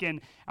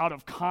taken out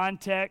of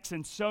context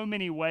in so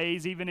many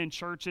ways, even in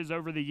churches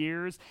over the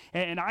years.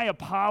 And I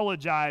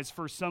apologize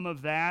for some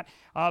of that,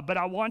 but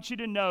I want you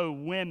to know,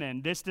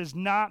 women, this does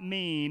not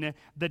mean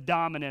the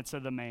dominance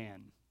of the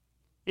man.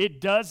 It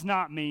does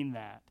not mean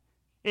that.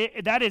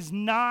 That is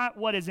not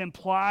what is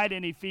implied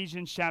in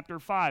Ephesians chapter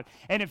 5.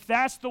 And if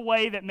that's the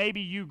way that maybe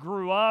you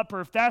grew up,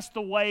 or if that's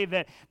the way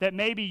that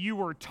maybe you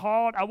were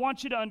taught, I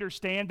want you to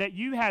understand that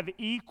you have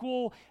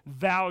equal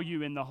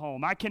value in the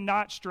home. I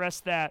cannot stress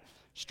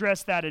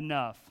that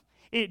enough.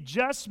 It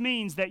just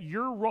means that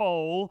your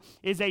role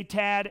is a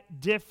tad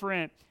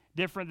different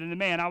than the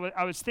man.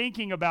 I was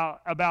thinking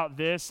about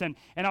this, and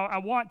I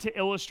want to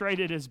illustrate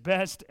it as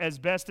best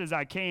as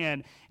I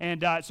can.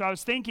 And so I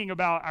was thinking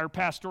about our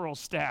pastoral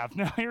staff.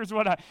 Now, here's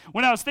when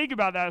I was thinking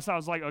about that, so I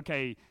was like,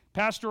 okay,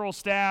 pastoral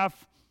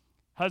staff,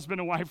 husband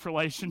and wife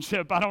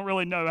relationship. I don't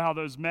really know how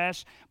those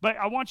mesh, but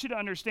I want you to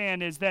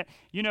understand is that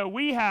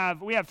we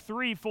have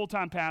 3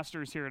 full-time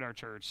pastors here at our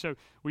church. So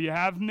you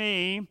have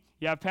me,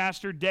 you have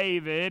Pastor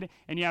David,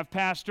 and you have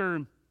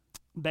Pastor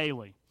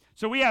Bailey.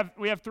 So we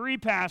have 3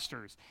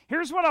 pastors.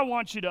 Here's what I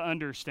want you to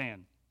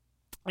understand,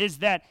 is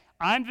that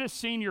I'm the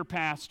senior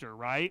pastor,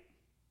 right?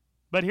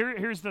 But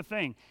here's the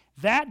thing.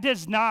 That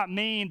does not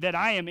mean that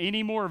I am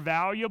any more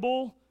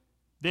valuable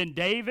than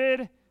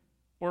David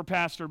or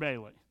Pastor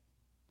Bailey.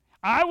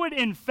 I would,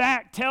 in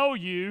fact, tell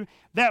you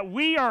that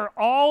we are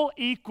all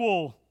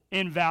equal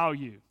in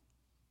value,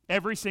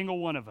 every single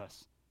one of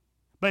us.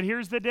 But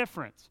here's the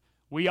difference.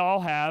 We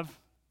all have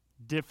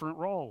different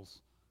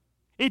roles.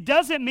 It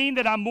doesn't mean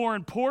that I'm more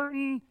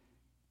important.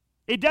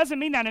 It doesn't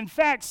mean that. In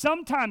fact,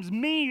 sometimes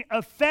me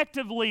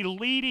effectively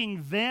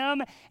leading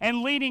them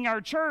and leading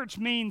our church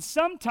means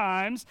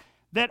sometimes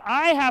that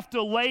I have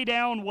to lay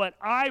down what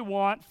I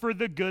want for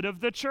the good of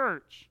the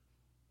church.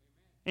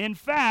 In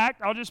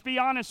fact, I'll just be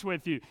honest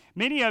with you.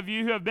 Many of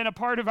you who have been a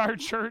part of our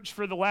church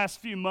for the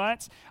last few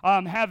months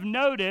have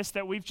noticed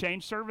that we've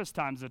changed service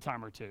times a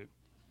time or two.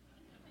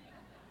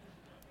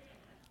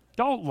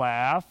 Don't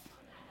laugh.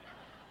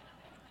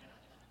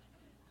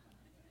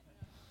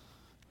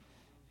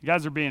 You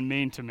guys are being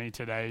mean to me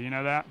today, you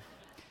know that?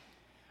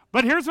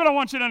 But here's what I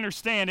want you to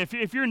understand.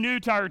 If you're new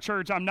to our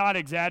church, I'm not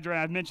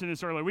exaggerating. I mentioned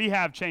this earlier. We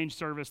have changed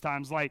service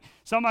times. Like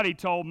somebody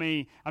told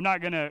me, I'm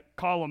not going to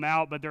call them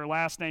out, but their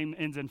last name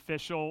ends in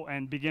Fischel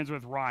and begins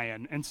with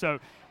Ryan. And so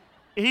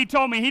he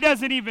told me he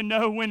doesn't even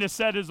know when to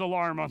set his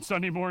alarm on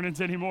Sunday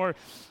mornings anymore.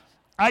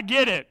 I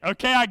get it,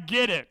 okay? I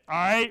get it, all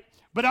right?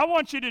 But I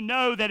want you to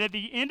know that at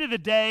the end of the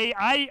day,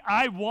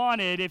 I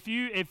wanted,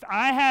 if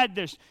I had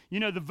this,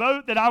 the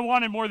vote that I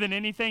wanted more than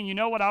anything, you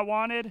know what I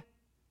wanted?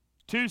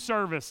 2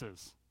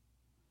 services.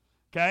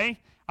 Okay?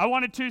 I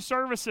wanted 2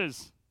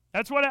 services.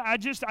 That's what I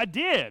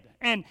did.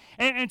 And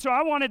so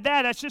I wanted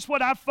that. That's just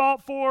what I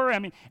fought for. I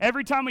mean,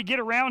 every time we get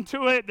around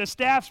to it, the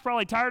staff's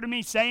probably tired of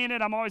me saying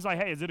it. I'm always like,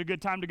 hey, is it a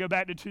good time to go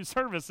back to 2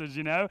 services,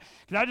 Because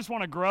I just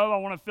want to grow. I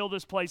want to fill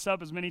this place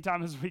up as many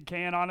times as we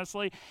can,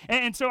 honestly.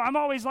 And so I'm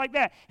always like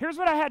that. Here's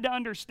what I had to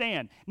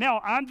understand. Now,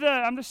 I'm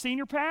the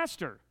senior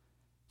pastor.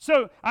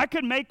 So I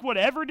could make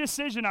whatever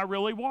decision I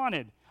really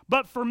wanted.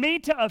 But for me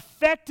to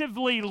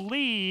effectively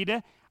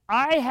lead,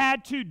 I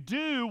had to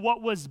do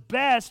what was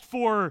best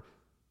for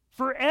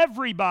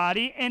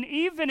everybody, and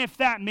even if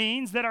that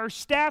means that our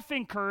staff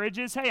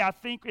encourages, hey, I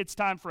think it's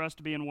time for us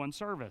to be in one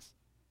service.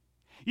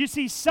 You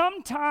see,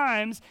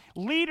 sometimes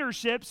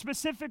leadership,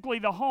 specifically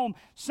the home,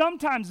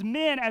 sometimes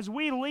men, as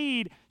we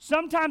lead,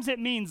 sometimes it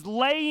means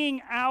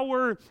laying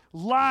our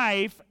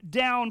life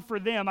down for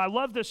them. I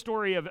love the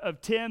story of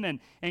Tim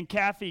and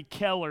Kathy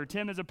Keller.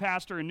 Tim is a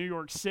pastor in New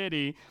York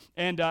City,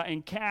 and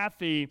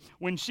Kathy,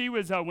 when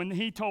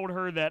he told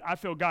her that I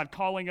feel God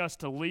calling us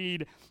to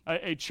lead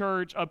a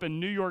church up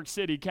in New York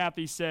City,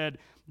 Kathy said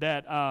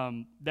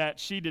that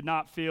she did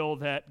not feel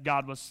that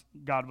God was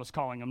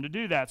calling him to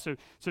do that. So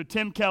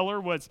Tim Keller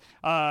was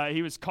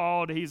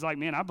called. He's like,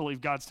 man, I believe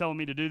God's telling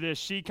me to do this.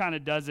 She kind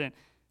of doesn't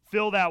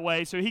feel that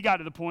way. So he got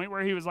to the point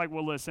where he was like,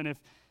 well, listen,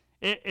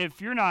 If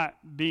you're not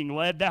being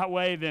led that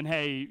way, then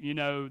hey,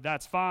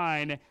 that's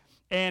fine.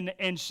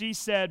 And she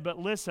said, but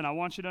listen, I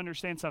want you to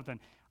understand something.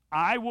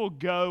 I will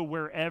go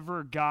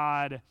wherever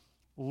God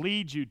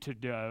leads you to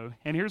go.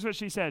 And here's what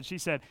she said. She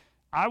said,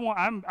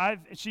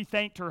 she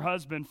thanked her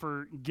husband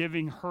for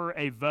giving her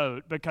a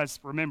vote because,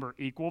 remember,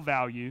 equal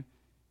value.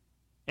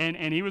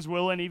 And he was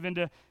willing even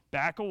to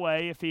back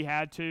away if he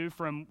had to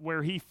from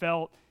where he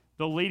felt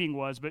the leading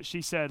was. But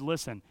she said,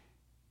 listen,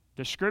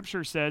 the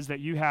scripture says that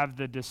you have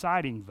the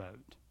deciding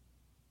vote.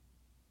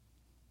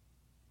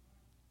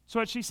 So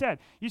what she said.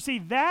 You see,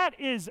 that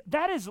is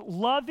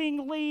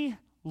lovingly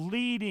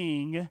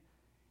leading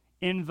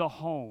in the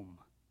home.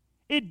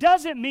 It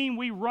doesn't mean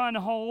we run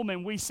home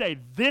and we say,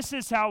 this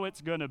is how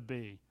it's going to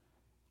be.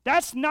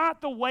 That's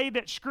not the way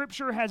that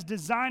Scripture has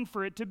designed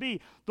for it to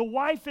be. The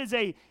wife is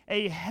a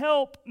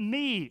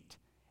helpmeet,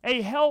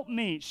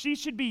 She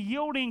should be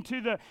yielding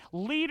to the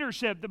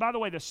leadership, by the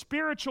way, the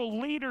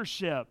spiritual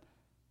leadership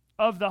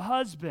of the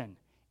husband.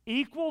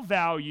 Equal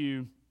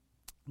value,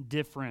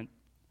 different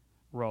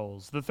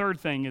roles. The third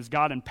thing is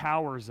God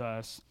empowers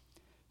us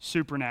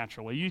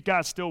supernaturally. You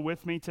guys still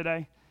with me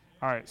today?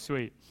 All right,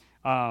 sweet.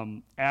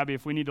 Abby,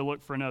 if we need to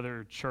look for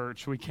another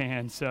church, we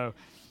can. So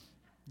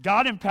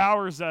God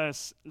empowers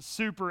us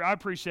I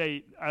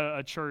appreciate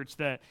a church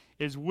that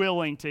is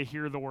willing to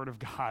hear the word of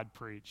God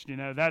preached.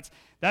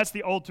 That's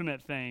the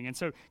ultimate thing. And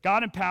so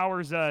God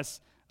empowers us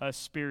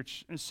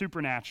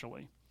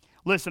supernaturally.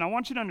 Listen, I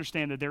want you to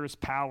understand that there is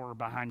power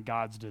behind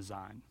God's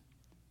design.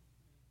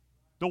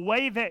 The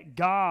way that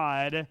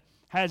God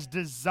has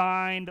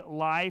designed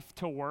life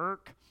to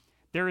work,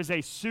 there is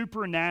a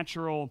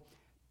supernatural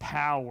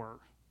power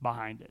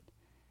behind it.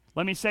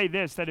 Let me say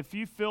this, that if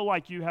you feel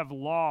like you have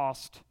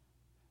lost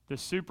the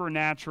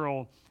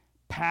supernatural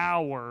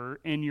power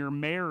in your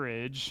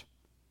marriage,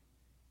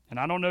 and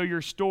I don't know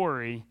your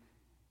story,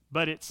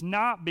 but it's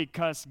not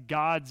because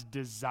God's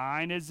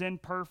design is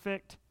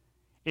imperfect,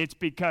 it's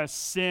because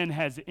sin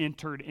has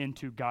entered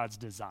into God's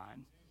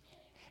design.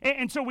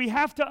 And so we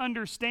have to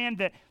understand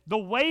that the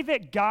way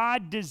that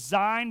God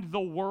designed the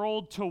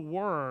world to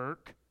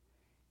work,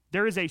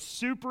 there is a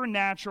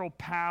supernatural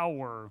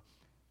power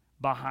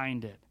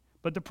behind it.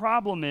 But the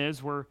problem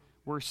is we're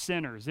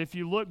sinners. If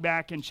you look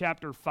back in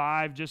chapter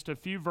 5, just a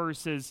few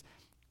verses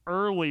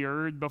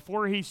earlier,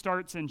 before he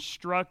starts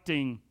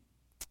instructing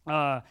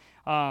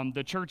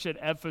the church at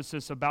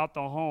Ephesus about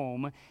the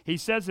home, he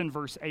says in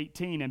verse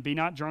 18, and be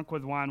not drunk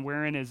with wine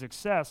wherein is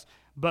excess,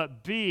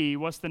 but be,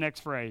 what's the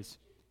next phrase?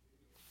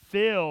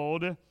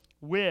 Filled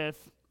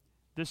with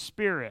the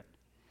Spirit.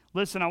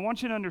 Listen, I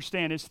want you to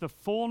understand, it's the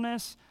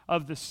fullness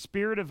of the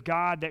Spirit of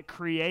God that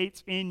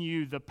creates in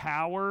you the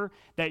power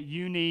that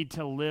you need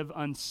to live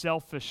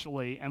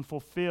unselfishly and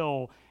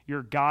fulfill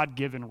your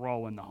God-given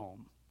role in the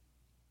home.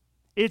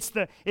 It's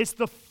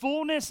the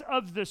fullness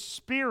of the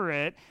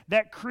Spirit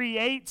that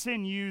creates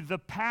in you the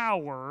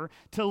power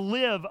to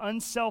live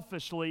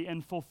unselfishly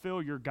and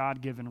fulfill your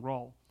God-given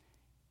role.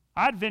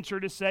 I'd venture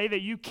to say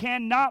that you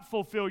cannot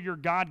fulfill your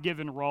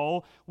God-given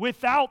role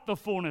without the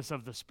fullness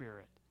of the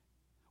Spirit.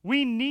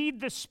 We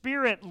need the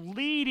Spirit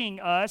leading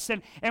us,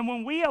 and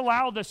when we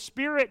allow the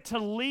Spirit to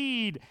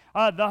lead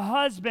the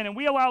husband, and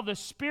we allow the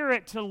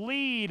Spirit to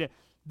lead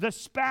the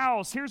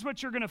spouse, here's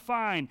what you're going to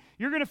find.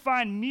 You're going to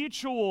find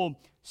mutual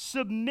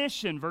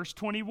submission, verse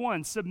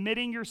 21,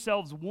 submitting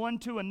yourselves one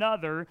to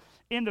another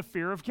in the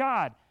fear of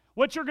God.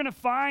 What you're going to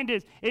find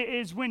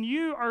is when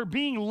you are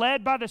being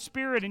led by the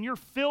Spirit and you're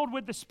filled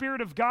with the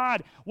Spirit of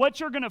God, what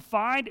you're going to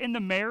find in the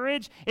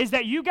marriage is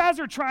that you guys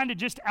are trying to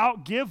just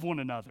outgive one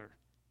another.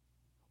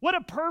 What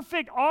a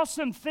perfect,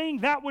 awesome thing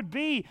that would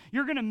be.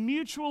 You're going to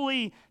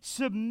mutually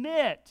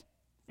submit.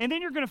 And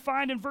then you're going to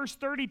find in verse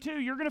 32,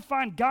 you're going to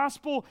find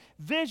gospel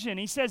vision.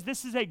 He says,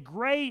 this is a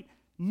great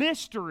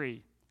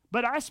mystery,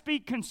 but I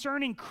speak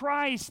concerning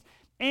Christ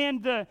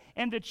and the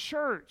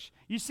church.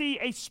 You see,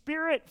 a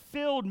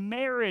Spirit-filled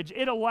marriage,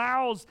 it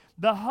allows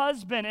the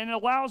husband and it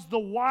allows the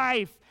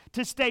wife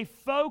to stay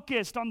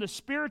focused on the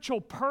spiritual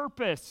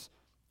purpose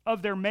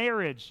of their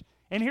marriage.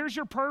 And here's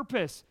your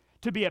purpose: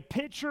 to be a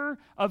picture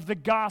of the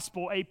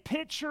gospel, a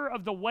picture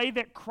of the way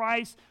that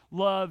Christ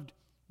loved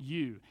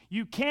you.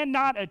 You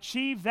cannot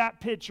achieve that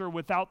picture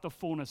without the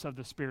fullness of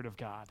the Spirit of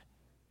God.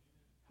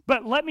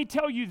 But let me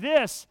tell you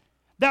this,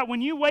 that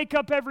when you wake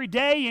up every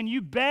day and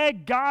you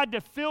beg God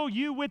to fill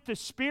you with the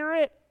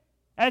Spirit,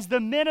 as the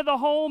men of the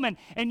home, and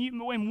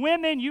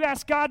women, you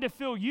ask God to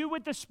fill you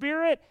with the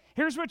Spirit,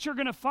 here's what you're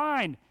going to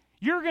find.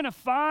 You're going to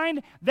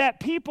find that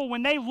people,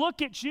 when they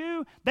look at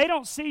you, they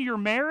don't see your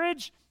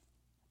marriage.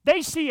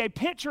 They see a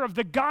picture of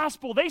the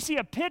gospel. They see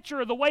a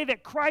picture of the way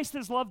that Christ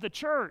has loved the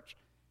church.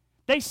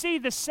 They see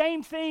the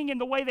same thing in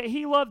the way that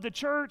He loved the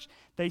church.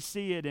 They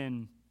see it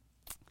in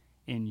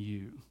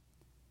you.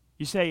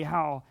 You say,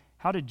 how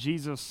did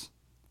Jesus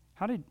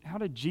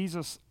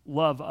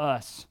love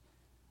us?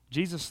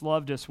 Jesus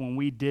loved us when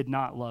we did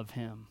not love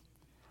Him.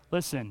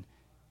 Listen,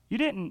 you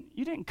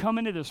didn't come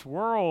into this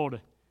world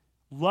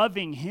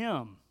loving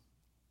Him.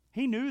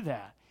 He knew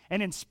that.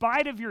 And in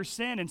spite of your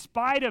sin, in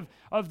spite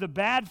of the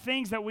bad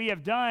things that we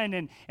have done,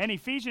 and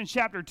Ephesians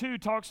chapter 2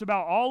 talks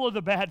about all of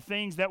the bad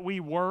things that we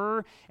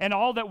were and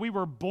all that we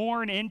were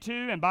born into.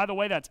 And by the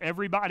way, that's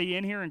everybody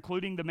in here,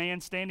 including the man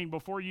standing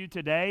before you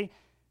today.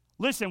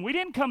 Listen, we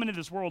didn't come into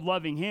this world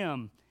loving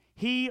him.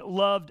 He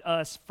loved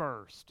us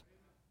first.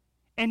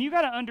 And you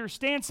got to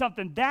understand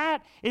something.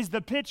 That is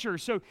the picture.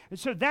 So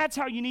that's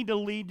how you need to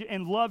lead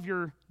and love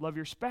your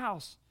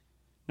spouse.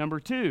 Number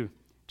 2,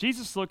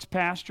 Jesus looks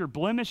past your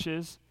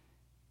blemishes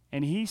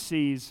and he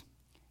sees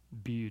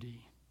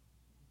beauty.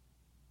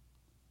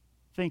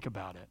 Think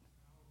about it.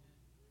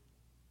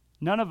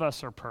 None of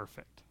us are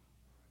perfect.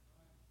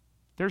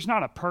 There's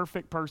not a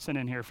perfect person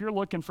in here. If you're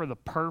looking for the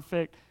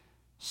perfect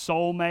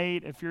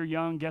soulmate, if you're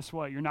young, guess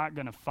what? You're not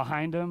going to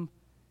find them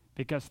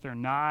because they're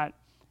not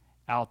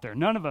out there.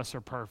 None of us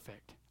are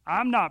perfect.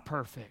 I'm not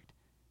perfect,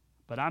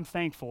 but I'm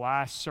thankful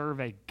I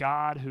serve a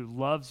God who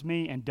loves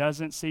me and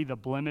doesn't see the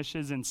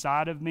blemishes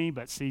inside of me,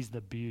 but sees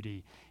the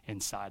beauty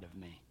inside of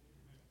me.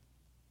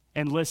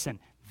 And listen,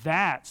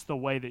 that's the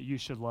way that you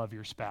should love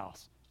your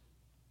spouse.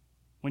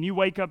 When you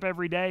wake up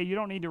every day, you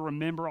don't need to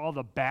remember all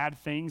the bad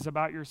things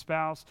about your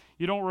spouse.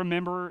 You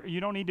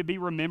don't need to be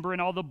remembering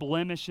all the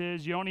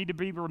blemishes. You don't need to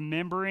be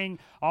remembering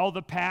all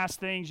the past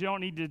things. You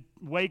don't need to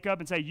wake up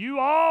and say, you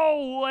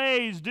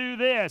always do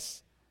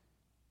this.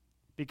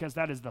 Because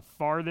that is the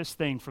farthest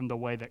thing from the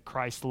way that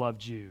Christ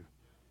loved you.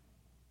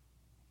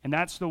 And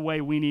that's the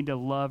way we need to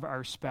love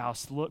our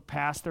spouse. Look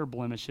past their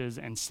blemishes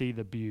and see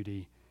the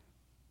beauty.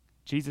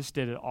 Jesus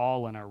did it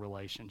all in our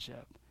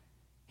relationship.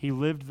 He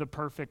lived the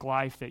perfect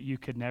life that you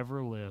could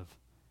never live.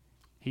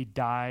 He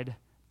died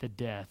the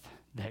death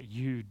that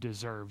you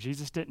deserve.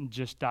 Jesus didn't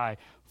just die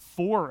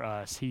for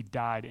us. He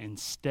died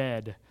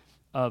instead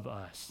of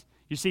us.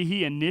 You see,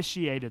 he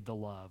initiated the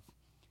love.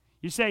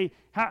 You say,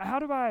 how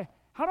do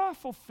I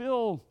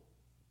fulfill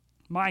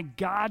my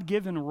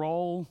God-given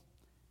role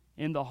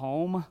in the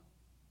home?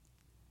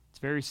 It's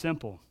very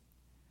simple.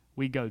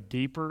 We go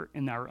deeper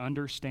in our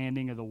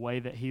understanding of the way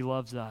that he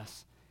loves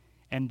us.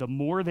 And the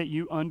more that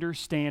you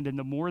understand and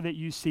the more that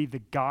you see the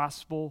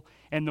gospel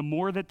and the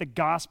more that the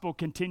gospel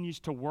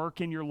continues to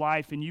work in your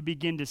life and you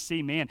begin to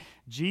see, man,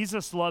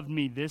 Jesus loved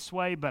me this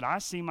way, but I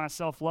see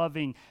myself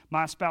loving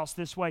my spouse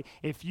this way.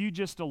 If you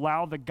just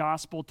allow the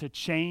gospel to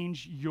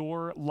change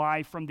your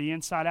life from the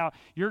inside out,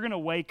 you're going to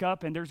wake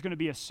up and there's going to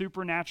be a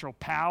supernatural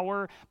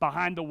power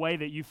behind the way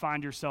that you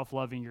find yourself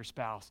loving your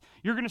spouse.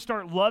 You're going to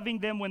start loving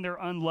them when they're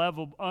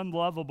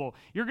unlovable.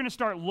 You're going to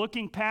start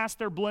looking past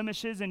their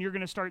blemishes and you're going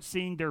to start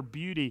seeing their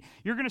beauty.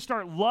 You're going to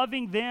start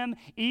loving them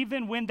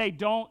even when they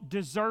don't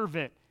deserve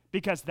it,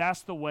 because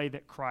that's the way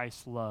that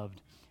Christ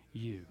loved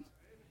you.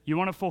 You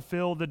want to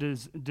fulfill the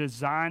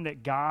design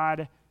that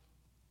God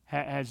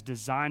has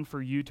designed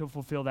for you to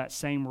fulfill that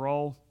same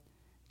role?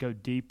 Go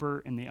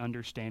deeper in the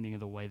understanding of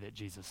the way that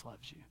Jesus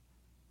loves you.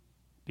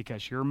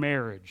 Because your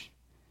marriage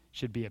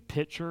should be a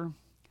picture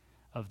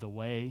of the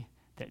way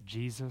that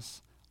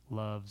Jesus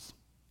loves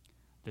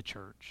the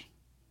church.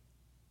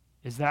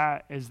 Is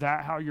that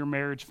how your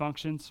marriage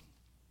functions?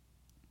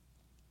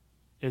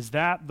 Is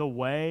that the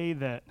way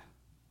that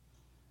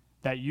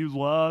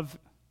you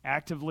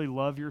actively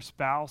love your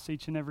spouse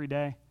each and every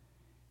day?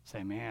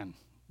 Say, man,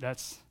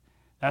 that's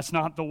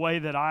not the way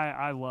that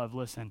I love.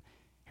 Listen,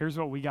 here's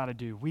what we got to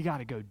do. We got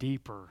to go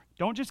deeper.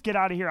 Don't just get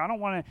out of here. I don't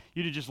want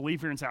you to just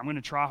leave here and say, I'm going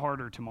to try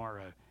harder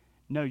tomorrow.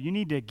 No, you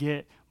need to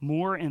get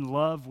more in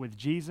love with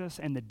Jesus,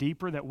 and the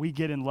deeper that we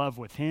get in love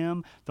with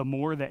him, the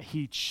more that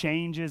he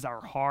changes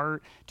our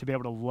heart to be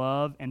able to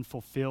love and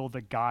fulfill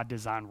the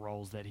God-designed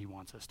roles that he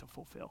wants us to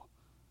fulfill.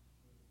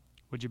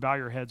 Would you bow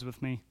your heads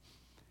with me?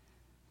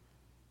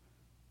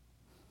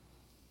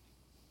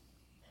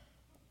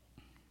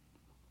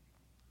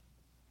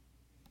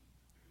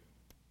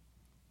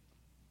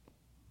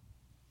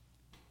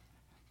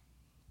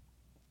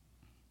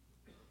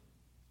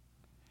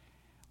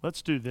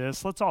 Let's do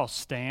this. Let's all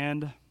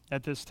stand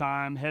at this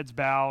time, heads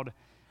bowed,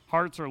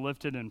 hearts are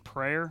lifted in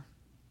prayer.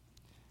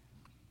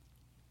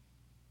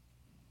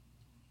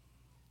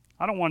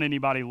 I don't want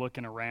anybody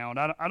looking around.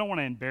 I don't want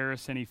to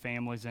embarrass any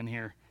families in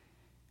here.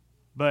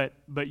 But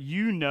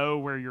you know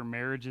where your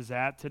marriage is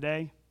at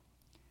today.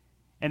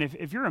 And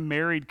if you're a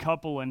married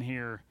couple in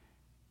here,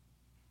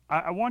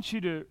 I want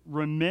you to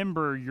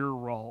remember your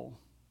role.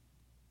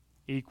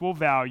 Equal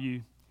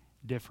value,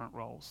 different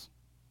roles.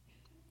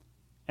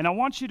 And I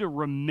want you to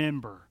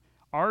remember,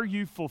 are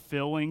you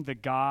fulfilling the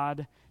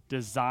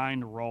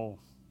God-designed role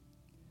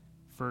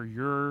for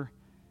your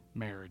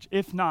marriage?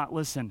 If not,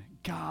 listen,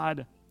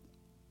 God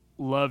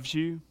loves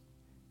you.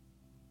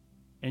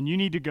 And you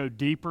need to go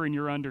deeper in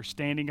your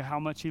understanding of how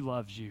much he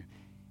loves you.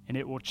 And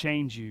it will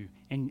change you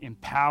and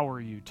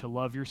empower you to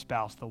love your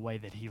spouse the way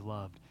that he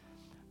loved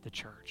the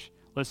church.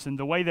 Listen,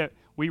 the way that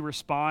we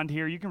respond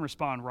here, you can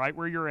respond right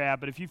where you're at.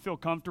 But if you feel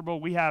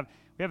comfortable, we have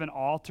an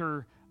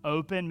altar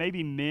open.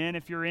 Maybe men,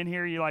 if you're in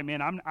here, you're like,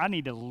 man, I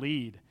need to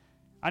lead.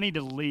 I need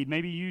to lead.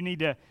 Maybe you need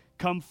to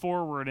come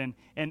forward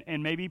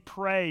and maybe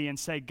pray and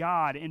say,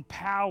 God,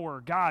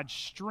 empower, God,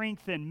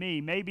 strengthen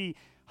me. Maybe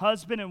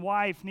husband and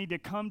wife need to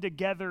come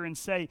together and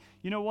say,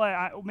 you know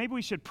what, maybe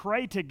we should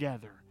pray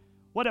together.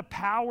 What a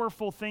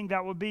powerful thing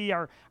that would be.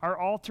 Our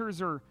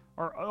altars are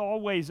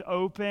always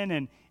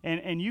open,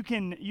 and you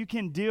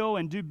can deal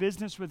and do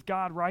business with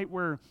God right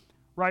where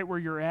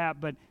you're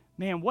at. But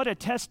man, what a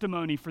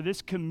testimony for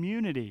this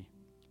community.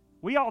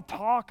 We all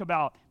talk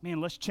about,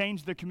 man, let's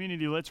change the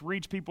community. Let's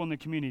reach people in the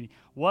community.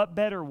 What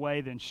better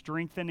way than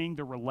strengthening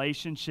the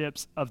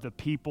relationships of the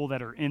people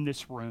that are in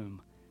this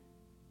room?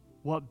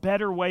 What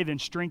better way than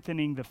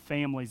strengthening the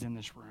families in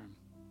this room?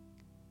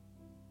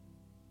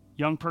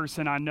 Young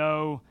person, I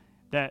know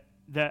that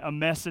a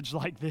message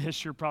like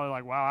this, you're probably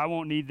like, wow, I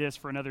won't need this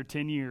for another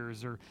 10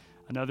 years or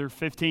another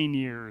 15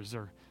 years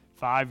or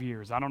 5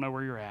 years. I don't know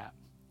where you're at.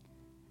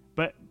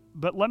 But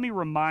let me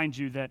remind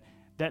you that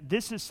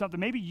this is something,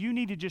 maybe you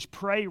need to just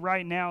pray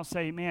right now,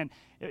 say, man,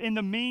 in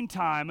the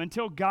meantime,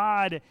 until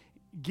God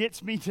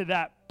gets me to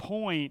that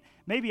point,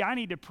 maybe I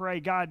need to pray,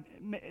 God,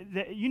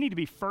 that you need to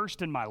be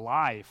first in my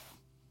life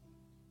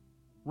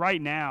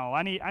right now.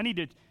 I need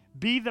to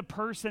be the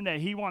person that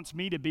he wants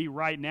me to be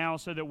right now,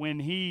 so that when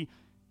he,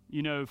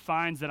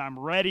 finds that I'm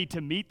ready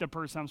to meet the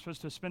person I'm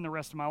supposed to spend the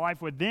rest of my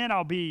life with, then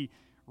I'll be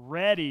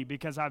ready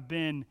because I've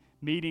been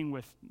meeting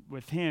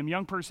with him.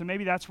 Young person,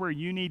 maybe that's where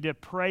you need to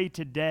pray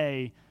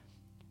today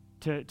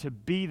to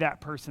be that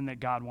person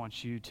that God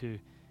wants you to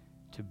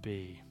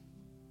be.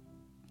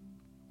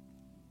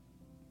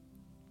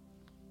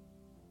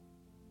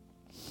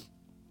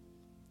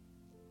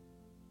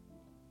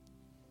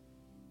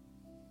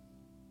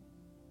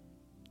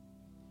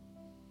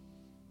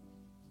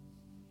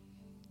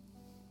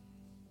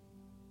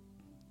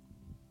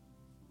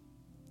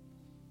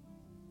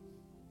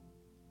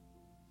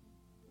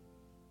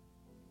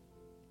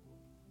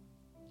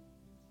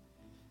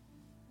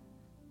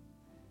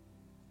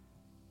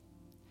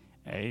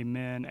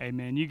 Amen,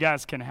 amen. You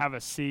guys can have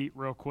a seat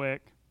real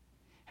quick.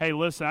 Hey,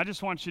 listen, I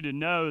just want you to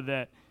know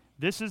that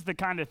this is the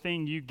kind of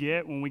thing you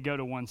get when we go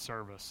to one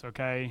service,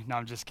 okay? No,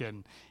 I'm just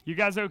kidding. You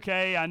guys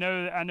okay? I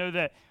know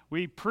that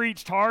we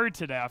preached hard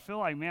today. I feel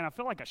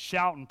like a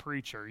shouting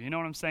preacher. You know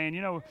what I'm saying?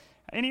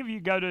 Any of you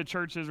go to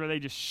churches where they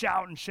just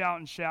shout and shout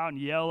and shout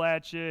and yell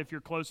at you? If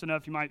you're close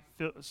enough, you might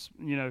feel,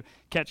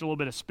 catch a little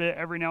bit of spit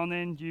every now and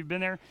then. You've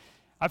been there?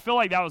 I feel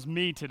like that was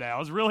me today. I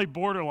was really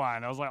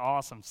borderline. I was like,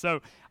 awesome. So,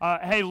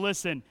 hey,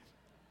 listen,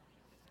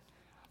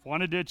 I've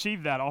wanted to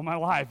achieve that all my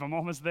life. I'm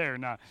almost there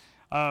now.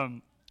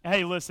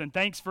 Hey, listen,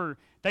 thanks for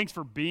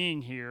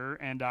being here,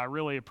 and I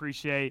really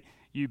appreciate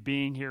you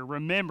being here.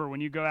 Remember, when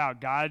you go out,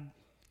 God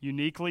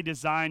uniquely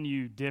designed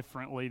you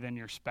differently than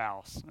your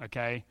spouse,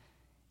 okay?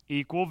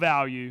 Equal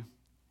value,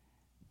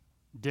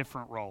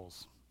 different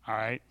roles, all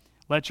right?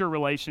 Let your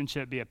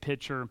relationship be a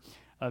picture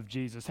of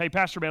Jesus. Hey,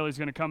 Pastor Bailey's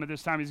going to come at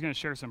this time. He's going to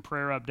share some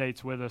prayer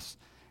updates with us,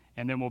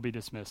 and then we'll be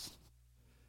dismissed.